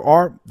 there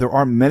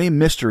are many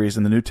mysteries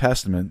in the New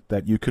Testament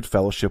that you could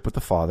fellowship with the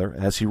Father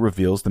as he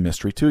reveals the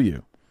mystery to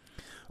you.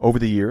 Over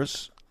the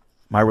years,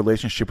 my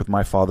relationship with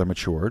my Father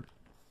matured,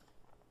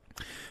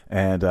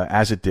 and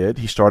as it did,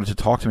 he started to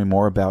talk to me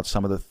more about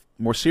some of the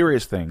more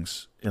serious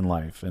things in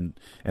life and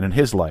in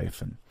his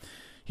life, and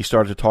he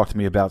started to talk to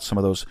me about some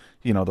of those,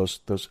 you know,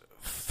 those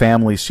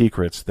family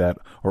secrets that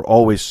are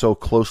always so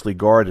closely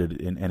guarded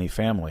in any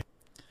family.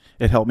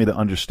 It helped me to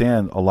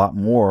understand a lot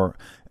more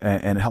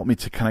and helped me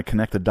to kind of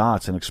connect the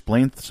dots and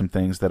explain some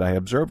things that I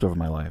observed over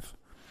my life.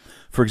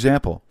 For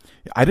example,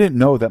 I didn't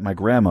know that my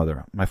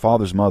grandmother, my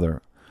father's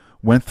mother,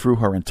 went through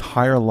her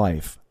entire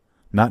life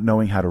not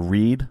knowing how to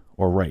read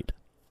or write.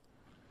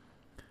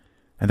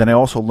 And then I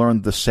also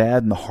learned the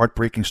sad and the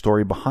heartbreaking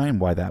story behind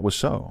why that was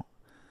so.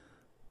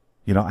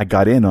 You know, I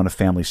got in on a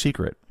family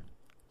secret.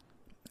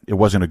 It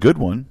wasn't a good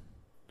one,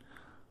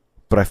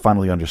 but I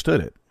finally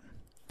understood it.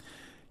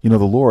 You know,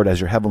 the Lord,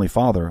 as your Heavenly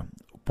Father,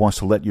 wants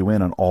to let you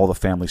in on all the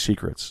family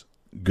secrets,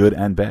 good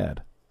and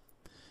bad.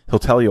 He'll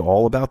tell you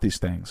all about these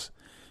things.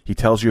 He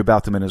tells you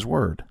about them in His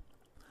Word.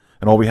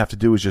 And all we have to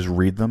do is just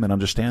read them and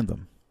understand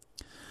them.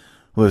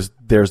 Well,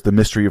 there's the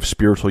mystery of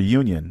spiritual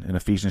union in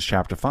Ephesians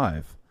chapter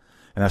 5,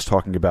 and that's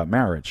talking about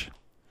marriage.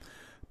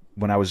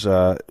 When I was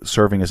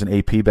serving as an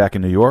AP back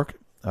in New York,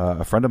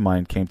 a friend of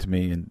mine came to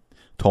me and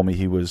told me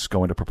he was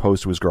going to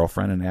propose to his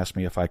girlfriend and asked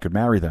me if I could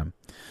marry them.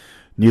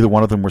 Neither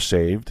one of them were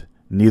saved.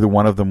 Neither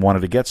one of them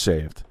wanted to get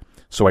saved.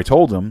 So I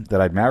told him that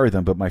I'd marry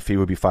them, but my fee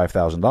would be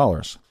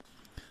 $5,000.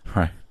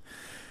 Right.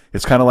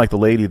 It's kind of like the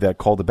lady that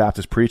called the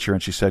Baptist preacher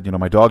and she said, you know,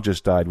 my dog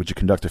just died. Would you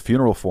conduct a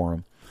funeral for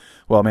him?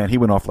 Well, man, he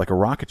went off like a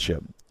rocket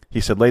ship.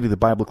 He said, lady, the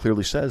Bible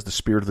clearly says the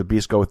spirit of the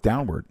beast goeth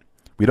downward.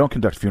 We don't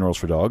conduct funerals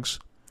for dogs.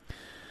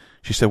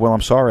 She said, well,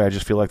 I'm sorry. I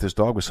just feel like this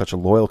dog was such a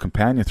loyal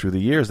companion through the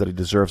years that he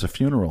deserves a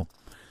funeral.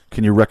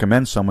 Can you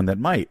recommend someone that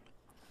might?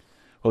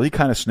 Well, he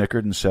kind of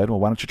snickered and said, well,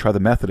 why don't you try the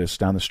Methodists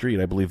down the street?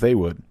 I believe they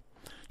would.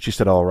 She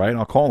said, all right,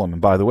 I'll call him.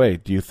 And by the way,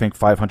 do you think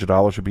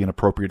 $500 would be an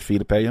appropriate fee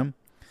to pay him?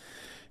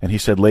 And he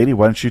said, lady,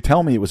 why don't you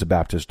tell me it was a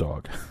Baptist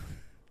dog?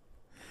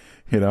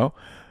 You know,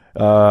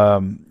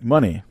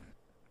 money.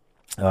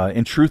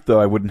 In truth,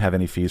 though, I wouldn't have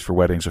any fees for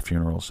weddings or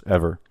funerals,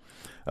 ever.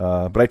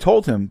 But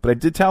I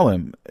did tell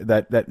him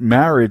that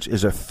marriage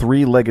is a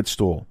three-legged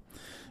stool.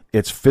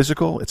 It's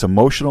physical, it's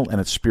emotional,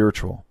 and it's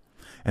spiritual.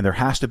 And there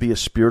has to be a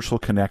spiritual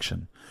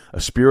connection,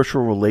 a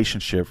spiritual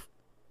relationship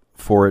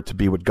for it to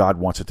be what God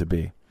wants it to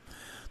be.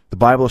 The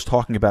Bible is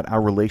talking about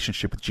our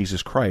relationship with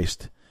Jesus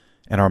Christ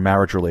and our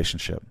marriage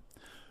relationship.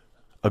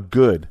 A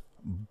good,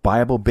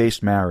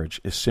 Bible-based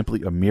marriage is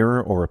simply a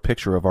mirror or a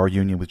picture of our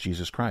union with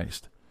Jesus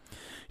Christ.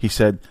 He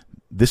said,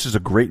 this is a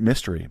great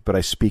mystery, but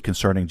I speak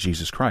concerning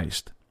Jesus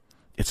Christ.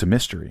 It's a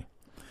mystery.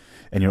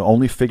 And you'll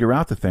only figure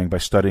out the thing by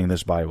studying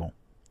this Bible.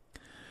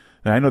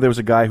 And I know there was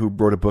a guy who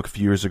wrote a book a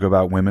few years ago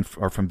about women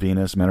are from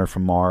Venus, men are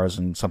from Mars,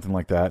 and something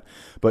like that.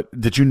 But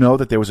did you know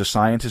that there was a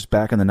scientist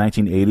back in the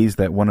 1980s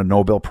that won a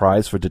Nobel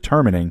Prize for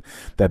determining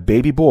that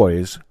baby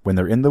boys, when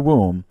they're in the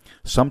womb,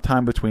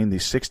 sometime between the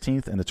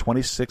 16th and the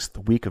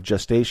 26th week of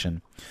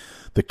gestation,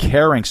 the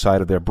caring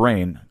side of their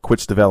brain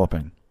quits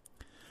developing.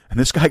 And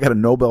this guy got a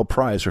Nobel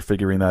Prize for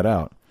figuring that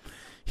out.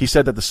 He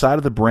said that the side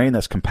of the brain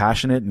that's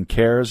compassionate and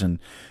cares and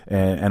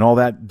all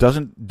that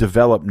doesn't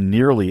develop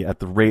nearly at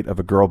the rate of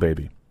a girl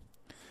baby.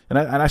 And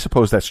I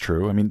suppose that's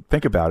true. I mean,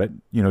 think about it.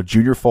 You know,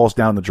 Junior falls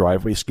down the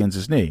driveway, skins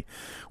his knee.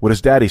 What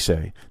does Daddy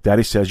say?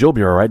 Daddy says, you'll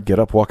be all right. Get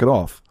up, walk it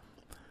off.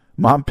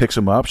 Mom picks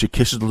him up. She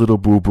kisses the little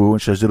boo-boo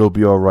and says, it'll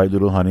be all right,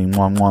 little honey.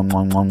 Mwah, mwah,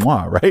 mwah, mwah,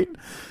 mwah, right?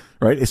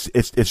 Right?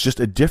 It's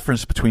just a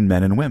difference between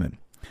men and women.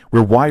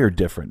 We're wired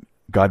different.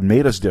 God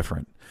made us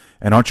different.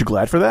 And aren't you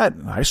glad for that?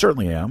 I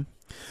certainly am.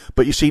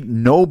 But you see,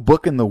 no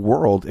book in the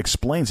world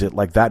explains it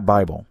like that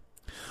Bible.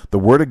 The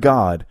Word of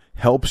God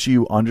helps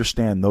you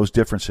understand those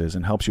differences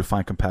and helps you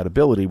find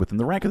compatibility within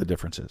the rank of the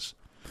differences.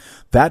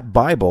 That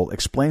Bible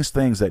explains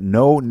things that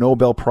no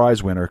Nobel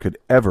Prize winner could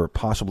ever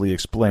possibly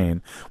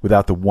explain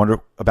without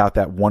about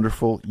that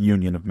wonderful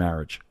union of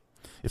marriage.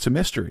 It's a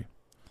mystery.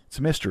 It's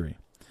a mystery.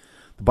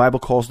 The Bible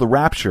calls the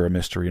rapture a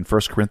mystery in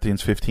 1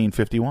 Corinthians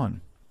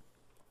 15:51.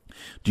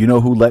 Do you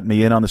know who let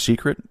me in on the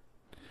secret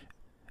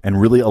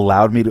and really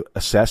allowed me to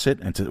assess it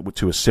and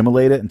to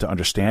assimilate it and to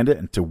understand it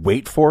and to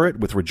wait for it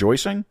with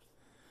rejoicing?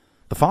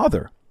 The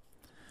Father.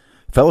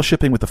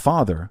 Fellowshipping with the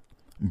Father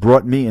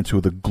brought me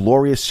into the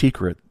glorious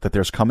secret that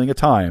there's coming a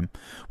time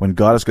when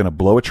God is going to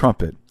blow a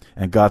trumpet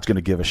and God's going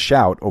to give a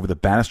shout over the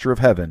banister of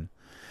heaven,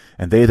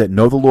 and they that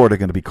know the Lord are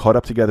going to be caught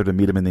up together to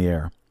meet him in the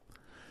air.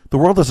 The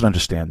world doesn't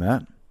understand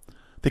that.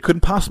 They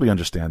couldn't possibly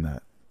understand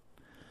that.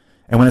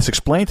 And when it's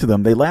explained to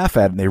them, they laugh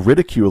at it and they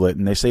ridicule it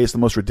and they say it's the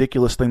most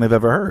ridiculous thing they've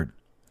ever heard.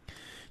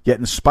 Yet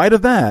in spite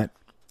of that,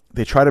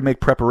 they try to make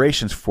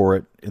preparations for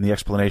it in the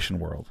explanation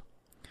world.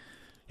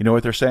 You know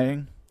what they're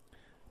saying?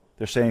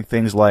 They're saying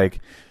things like,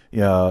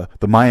 the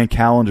Mayan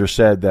calendar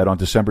said that on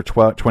December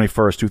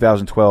 21st,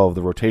 2012,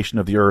 the rotation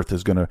of the Earth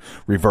is going to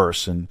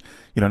reverse. And,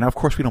 now, of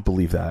course, we don't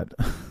believe that.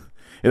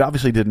 It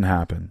obviously didn't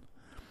happen.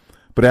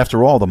 But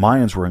after all, the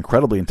Mayans were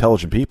incredibly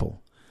intelligent people.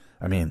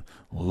 I mean,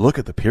 look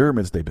at the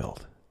pyramids they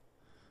built.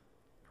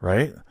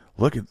 Right?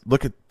 Look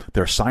at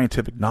their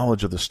scientific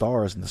knowledge of the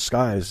stars and the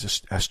skies,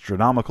 just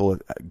astronomical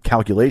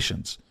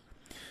calculations.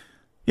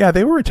 Yeah,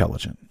 they were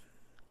intelligent.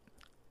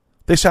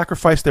 They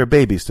sacrificed their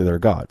babies to their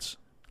gods.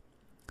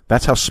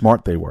 That's how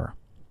smart they were.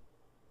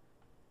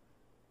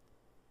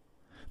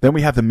 Then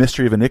we have the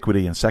mystery of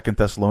iniquity in 2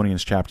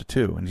 Thessalonians chapter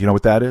 2. And you know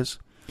what that is?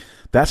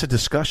 That's a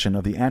discussion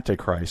of the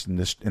Antichrist in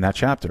that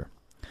chapter.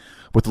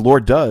 What the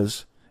Lord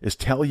does is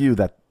tell you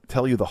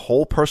the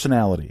whole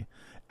personality,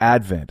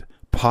 advent,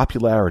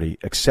 popularity,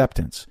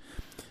 acceptance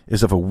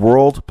is of a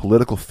world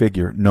political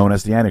figure known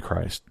as the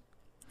Antichrist.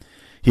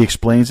 He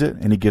explains it,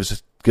 and he gives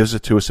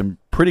it to us in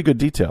pretty good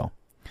detail.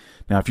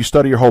 Now, if you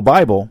study your whole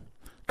Bible,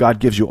 God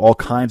gives you all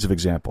kinds of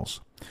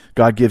examples.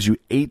 God gives you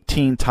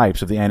 18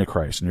 types of the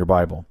Antichrist in your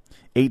Bible.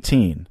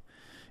 18.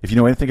 If you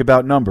know anything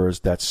about numbers,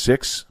 that's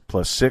 6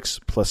 plus 6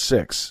 plus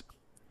 6.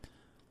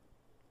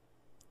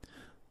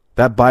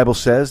 That Bible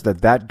says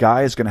that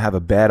guy is going to have a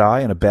bad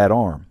eye and a bad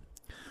arm.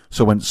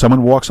 So when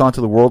someone walks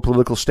onto the world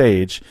political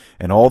stage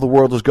and all the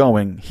world is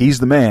going, he's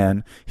the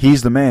man,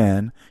 he's the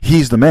man,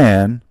 he's the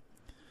man,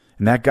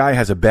 and that guy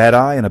has a bad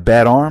eye and a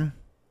bad arm,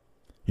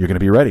 you're going to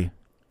be ready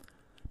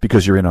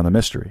because you're in on the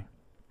mystery.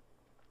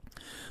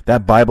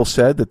 That Bible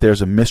said that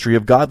there's a mystery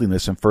of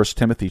godliness in 1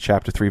 Timothy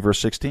chapter 3, verse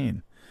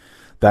 16.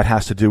 That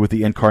has to do with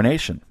the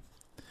incarnation.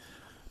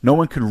 No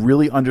one can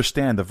really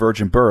understand the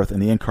virgin birth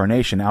and the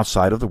incarnation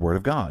outside of the Word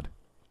of God.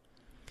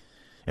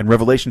 In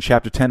Revelation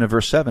chapter 10 and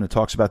verse 7, it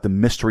talks about the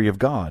mystery of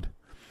God.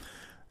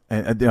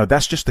 And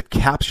that's just the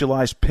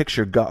capsulized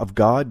picture of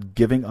God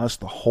giving us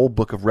the whole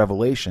book of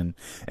Revelation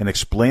and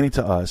explaining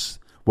to us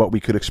what we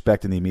could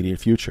expect in the immediate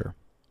future.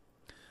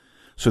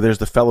 So there's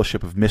the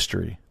fellowship of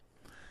mystery.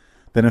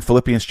 Then in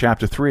Philippians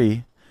chapter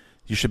 3,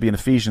 you should be in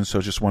Ephesians, so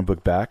just one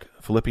book back.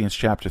 Philippians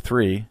chapter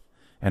 3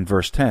 and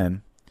verse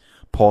 10,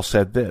 Paul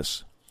said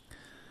this,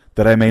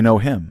 that I may know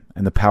him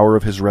and the power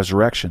of his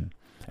resurrection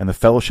and the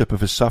fellowship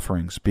of his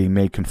sufferings, being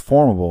made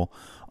conformable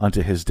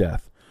unto his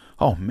death.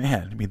 Oh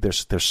man, I mean,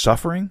 there's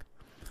suffering?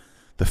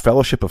 The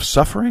fellowship of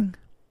suffering?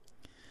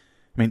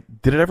 I mean,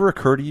 did it ever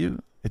occur to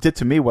you? It did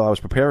to me while I was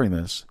preparing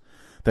this,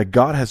 that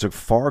God has a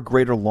far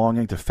greater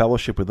longing to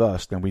fellowship with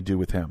us than we do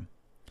with him.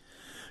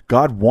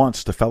 God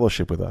wants to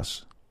fellowship with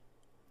us.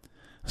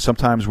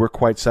 Sometimes we're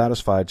quite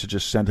satisfied to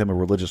just send him a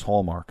religious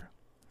hallmark.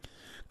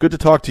 Good to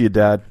talk to you,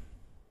 Dad.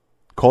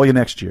 Call you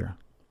next year.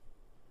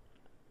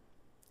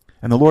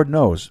 And the Lord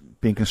knows,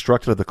 being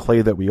constructed of the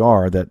clay that we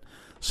are, that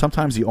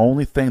sometimes the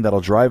only thing that'll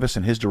drive us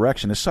in his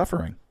direction is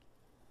suffering.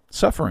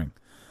 Suffering.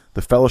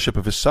 The fellowship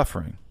of his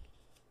suffering.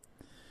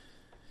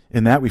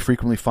 In that we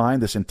frequently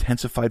find this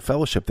intensified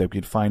fellowship that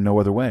we could find no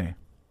other way.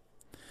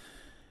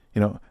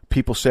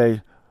 People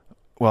say,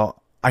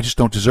 well, I just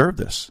don't deserve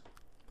this.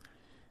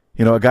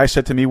 A guy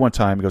said to me one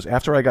time, he goes,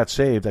 after I got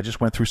saved, I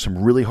just went through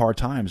some really hard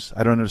times.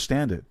 I don't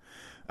understand it.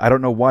 I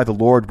don't know why the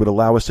Lord would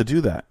allow us to do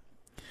that.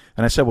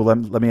 And I said, well,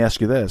 let me ask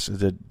you this.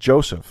 Is it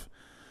Joseph?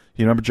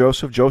 You remember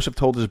Joseph? Joseph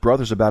told his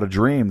brothers about a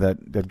dream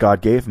that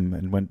God gave him,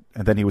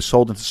 and then he was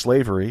sold into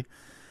slavery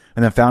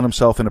and then found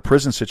himself in a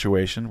prison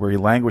situation where he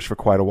languished for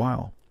quite a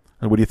while.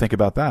 And what do you think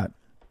about that?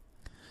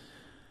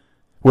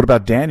 What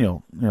about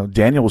Daniel?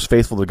 Daniel was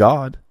faithful to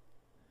God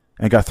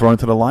and got thrown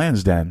into the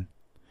lion's den.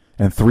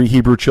 And 3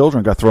 Hebrew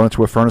children got thrown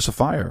into a furnace of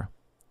fire.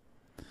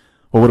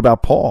 Well, what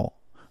about Paul?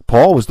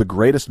 Paul was the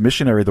greatest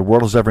missionary the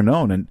world has ever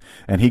known,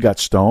 and he got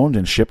stoned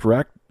and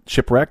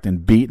shipwrecked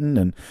and beaten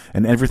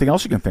and everything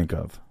else you can think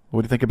of.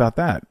 What do you think about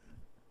that?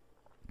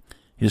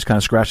 He just kind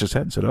of scratched his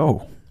head and said,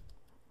 oh,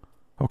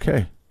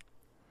 okay.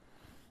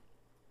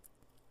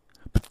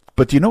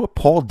 But do you know what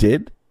Paul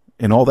did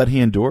in all that he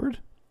endured?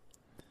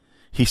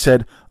 He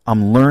said,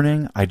 I'm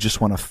learning, I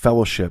just want to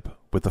fellowship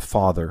with the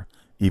Father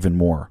even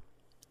more.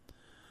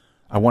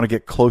 I want to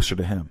get closer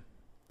to him.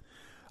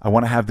 I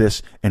want to have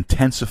this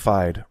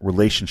intensified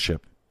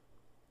relationship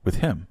with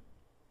him.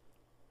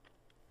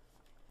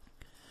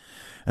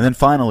 And then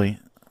finally,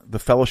 the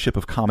fellowship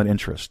of common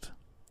interest.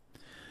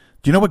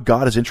 Do you know what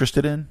God is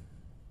interested in?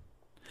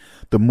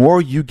 The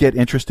more you get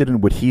interested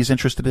in what he's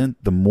interested in,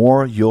 the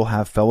more you'll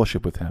have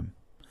fellowship with him.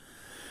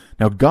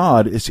 Now,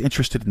 God is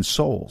interested in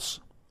souls.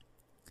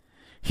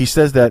 He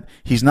says that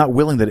he's not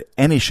willing that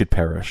any should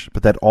perish,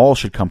 but that all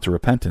should come to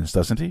repentance,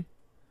 doesn't he?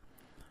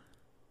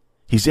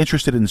 He's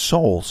interested in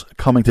souls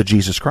coming to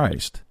Jesus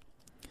Christ.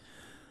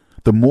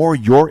 The more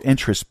your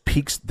interest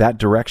peaks that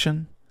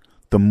direction,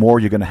 the more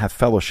you're going to have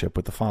fellowship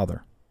with the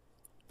Father.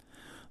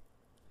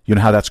 You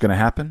know how that's going to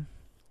happen?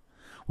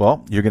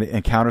 Well, you're going to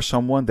encounter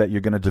someone that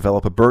you're going to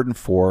develop a burden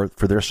for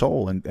their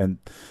soul, and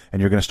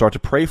you're going to start to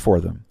pray for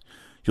them.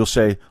 You'll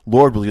say,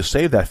 Lord, will you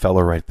save that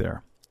fellow right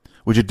there?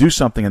 Would you do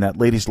something in that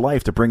lady's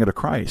life to bring her to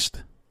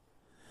Christ?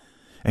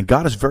 And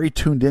God is very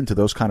tuned into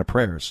those kind of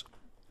prayers.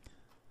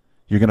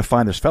 You're going to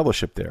find there's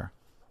fellowship there.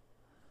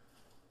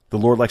 The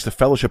Lord likes to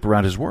fellowship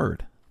around his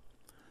word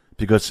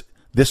because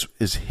this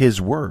is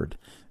his word.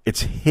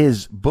 It's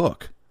his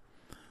book.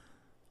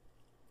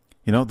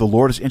 The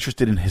Lord is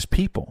interested in his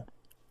people.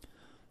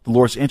 The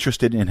Lord's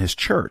interested in his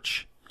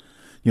church.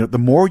 The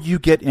more you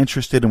get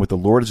interested in what the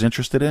Lord is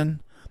interested in,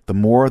 the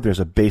more there's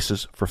a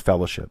basis for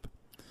fellowship.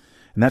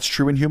 And that's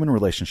true in human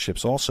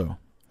relationships also.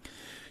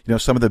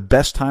 Some of the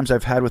best times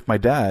I've had with my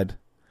dad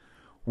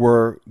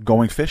were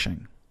going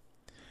fishing.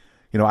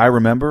 I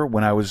remember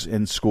when I was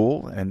in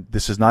school, and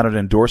this is not an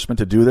endorsement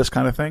to do this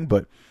kind of thing,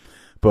 but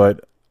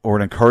or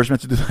an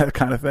encouragement to do that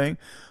kind of thing.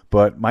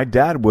 But my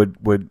dad would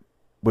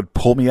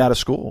pull me out of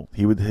school.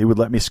 He would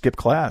let me skip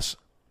class,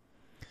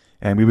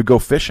 and we would go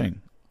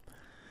fishing.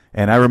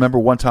 And I remember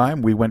one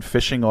time we went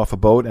fishing off a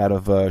boat out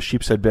of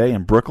Sheepshead Bay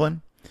in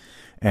Brooklyn,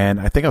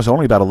 and I think I was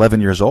only about 11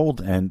 years old,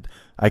 and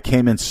I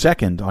came in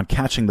second on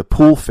catching the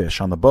pool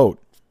fish on the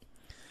boat.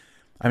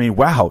 I mean,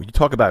 wow, you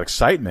talk about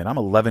excitement. I'm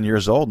 11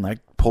 years old, and I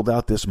pulled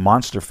out this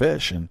monster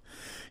fish, and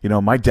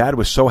my dad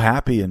was so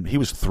happy, and he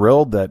was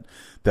thrilled that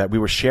we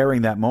were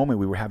sharing that moment.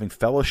 We were having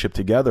fellowship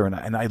together,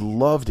 and I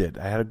loved it.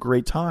 I had a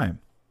great time.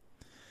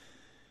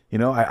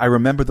 I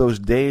remember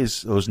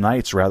those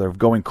nights of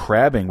going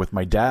crabbing with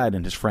my dad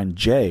and his friend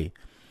Jay.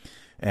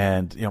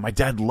 And, my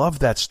dad loved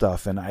that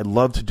stuff, and I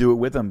loved to do it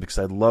with him because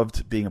I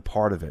loved being a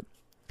part of it.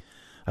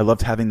 I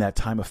loved having that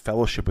time of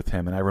fellowship with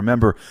him. And I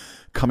remember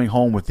coming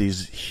home with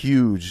these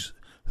huge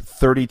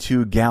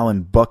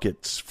 32-gallon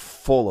buckets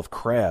full of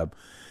crab,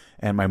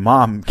 and my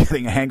mom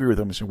getting angry with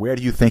him and saying, "Where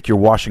do you think you're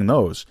washing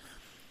those?"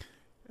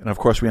 And, of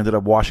course, we ended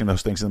up washing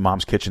those things in the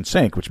mom's kitchen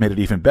sink, which made it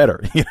even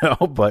better,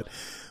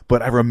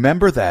 But I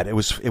remember that. It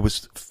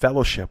was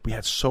fellowship. We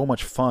had so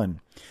much fun.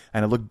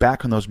 And I look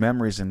back on those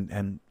memories,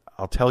 and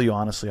I'll tell you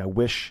honestly, I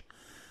wish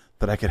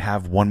that I could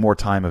have one more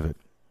time of it.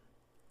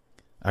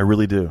 I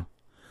really do.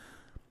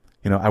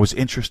 I was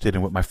interested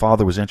in what my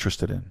father was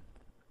interested in.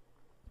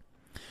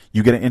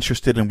 You get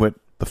interested in what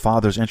the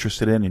father's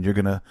interested in, and you're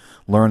going to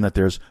learn that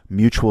there's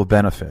mutual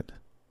benefit,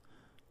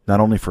 not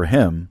only for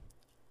him,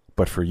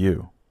 but for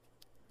you.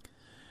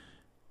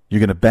 You're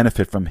going to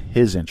benefit from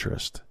his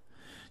interest.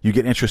 You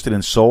get interested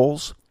in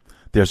souls,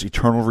 there's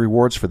eternal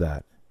rewards for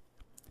that.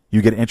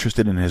 You get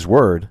interested in his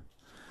word,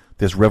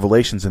 there's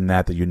revelations in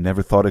that you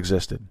never thought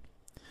existed.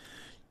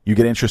 You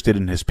get interested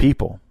in his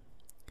people,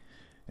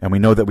 and we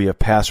know that we have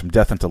passed from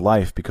death into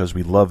life because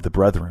we love the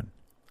brethren.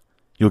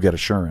 You'll get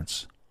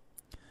assurance.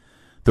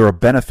 There are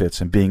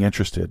benefits in being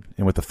interested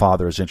in what the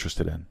Father is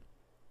interested in.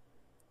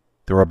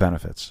 There are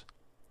benefits.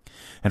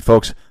 And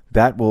folks,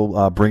 that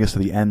will bring us to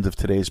the end of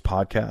today's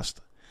podcast.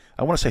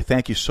 I want to say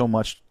thank you so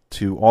much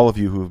to all of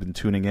you who have been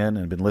tuning in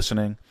and been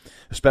listening,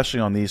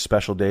 especially on these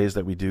special days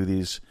that we do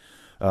these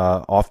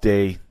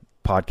off-day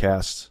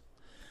podcasts.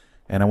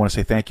 And I want to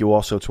say thank you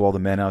also to all the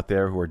men out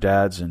there who are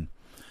dads and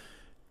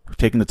who are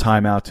taking the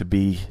time out to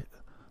be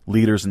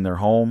leaders in their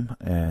home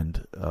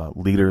and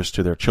leaders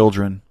to their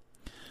children,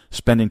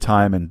 spending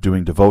time and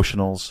doing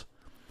devotionals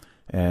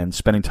and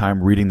spending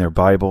time reading their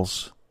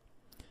Bibles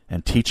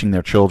and teaching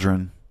their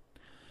children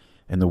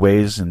in the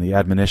ways and the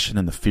admonition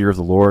and the fear of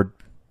the Lord.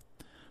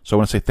 So I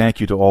want to say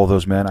thank you to all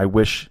those men. I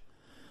wish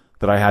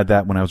that I had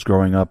that when I was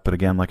growing up. But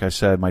again, like I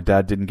said, my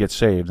dad didn't get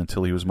saved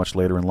until he was much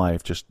later in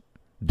life, just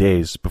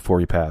days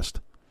before he passed.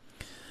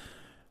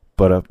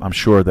 But I'm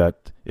sure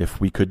that if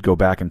we could go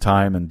back in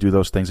time and do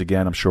those things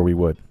again, I'm sure we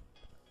would.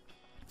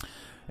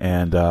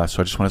 And so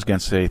I just want to again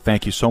say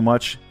thank you so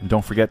much. And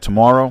don't forget,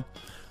 tomorrow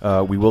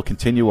we will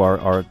continue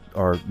our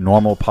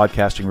normal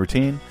podcasting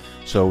routine.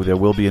 So there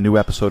will be a new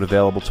episode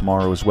available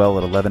tomorrow as well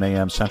at 11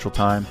 a.m. Central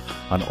Time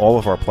on all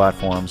of our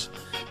platforms.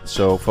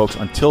 So, folks,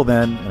 until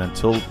then and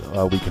until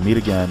we can meet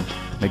again,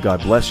 may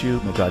God bless you,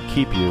 may God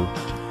keep you,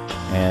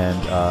 and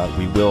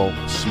we will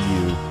see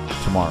you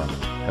tomorrow.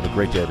 Have a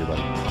great day,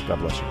 everybody. God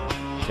bless you.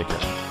 Take care.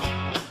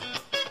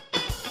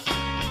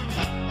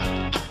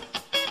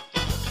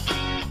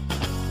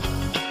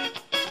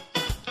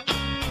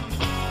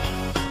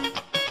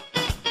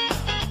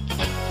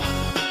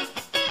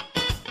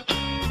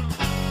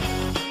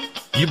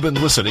 You've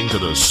been listening to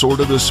the Sword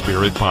of the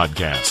Spirit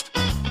podcast.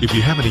 If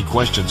you have any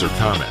questions or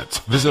comments,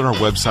 visit our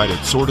website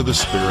at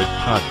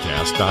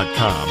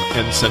swordofthespiritpodcast.com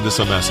and send us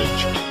a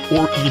message.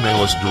 Or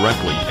email us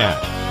directly at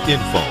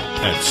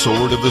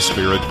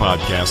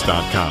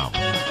info@swordofthespiritpodcast.com.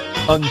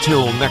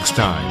 Until next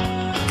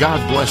time,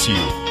 God bless you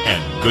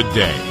and good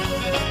day.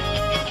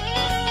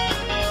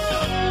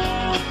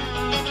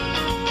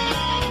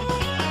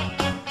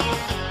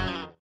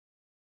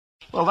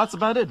 Well, that's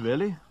about it,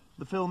 really.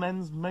 The film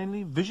ends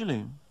mainly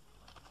visually.